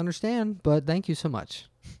don't understand, but thank you so much.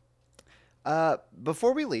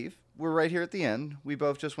 Before we leave, we're right here at the end. We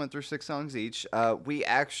both just went through 6 songs each. We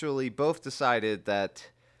actually both decided that,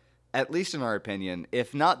 at least in our opinion,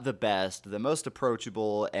 if not the best, the most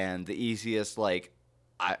approachable and the easiest, like,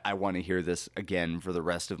 I want to hear this again for the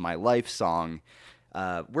rest of my life song,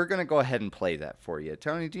 we're going to go ahead and play that for you.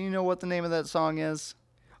 Tony, do you know what the name of that song is?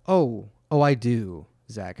 Oh, I do,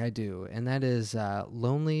 Zach, I do. And that is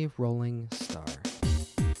Lonely Rolling Star.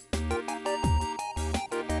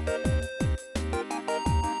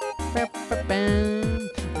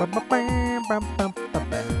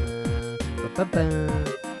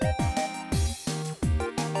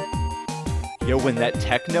 Yo, when that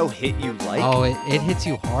techno hit you like... Oh, it hits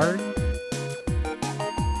you hard?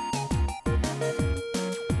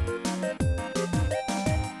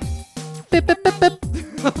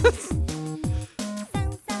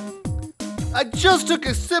 I just took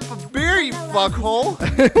a sip of beer, you fuckhole!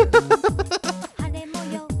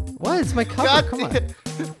 What? It's my cover. God Come on.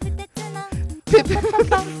 damn-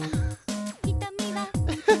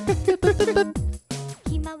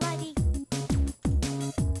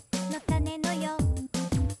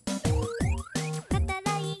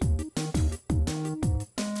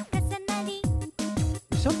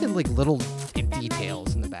 There's something like little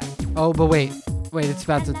details in the back. Oh, but wait, it's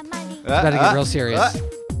about to get real serious.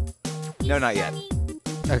 No, not yet.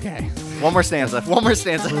 Okay. One more stanza.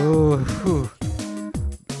 Ooh.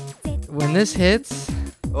 When this hits,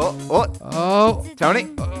 Oh, Tony.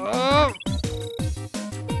 oh,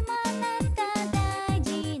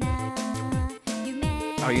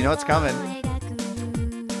 Oh, you know it's coming.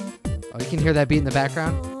 oh, you can hear that beat in the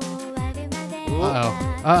background. Uh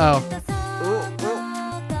oh.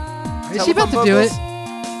 Is she about to do it?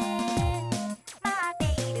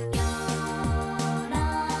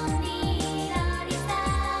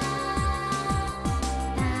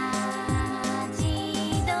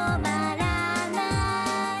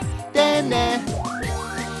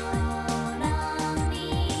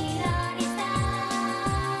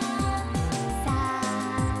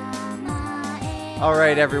 All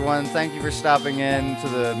right, everyone. Thank you for stopping in to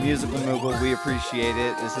the Musical Moogle. We appreciate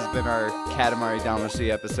it. This has been our Katamari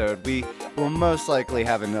Damacy episode. We will most likely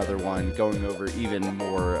have another one going over even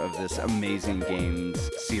more of this amazing games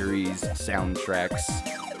series soundtracks.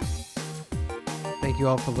 Thank you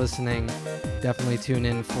all for listening. Definitely tune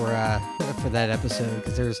in for that episode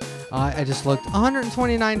because there's I just looked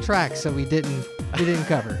 129 tracks that we didn't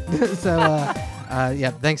cover. So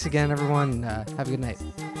yeah, thanks again, everyone. Have a good night.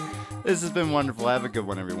 This has been wonderful. Have a good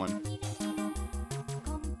one, everyone.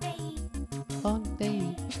 Long day.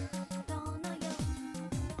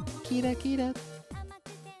 Kira.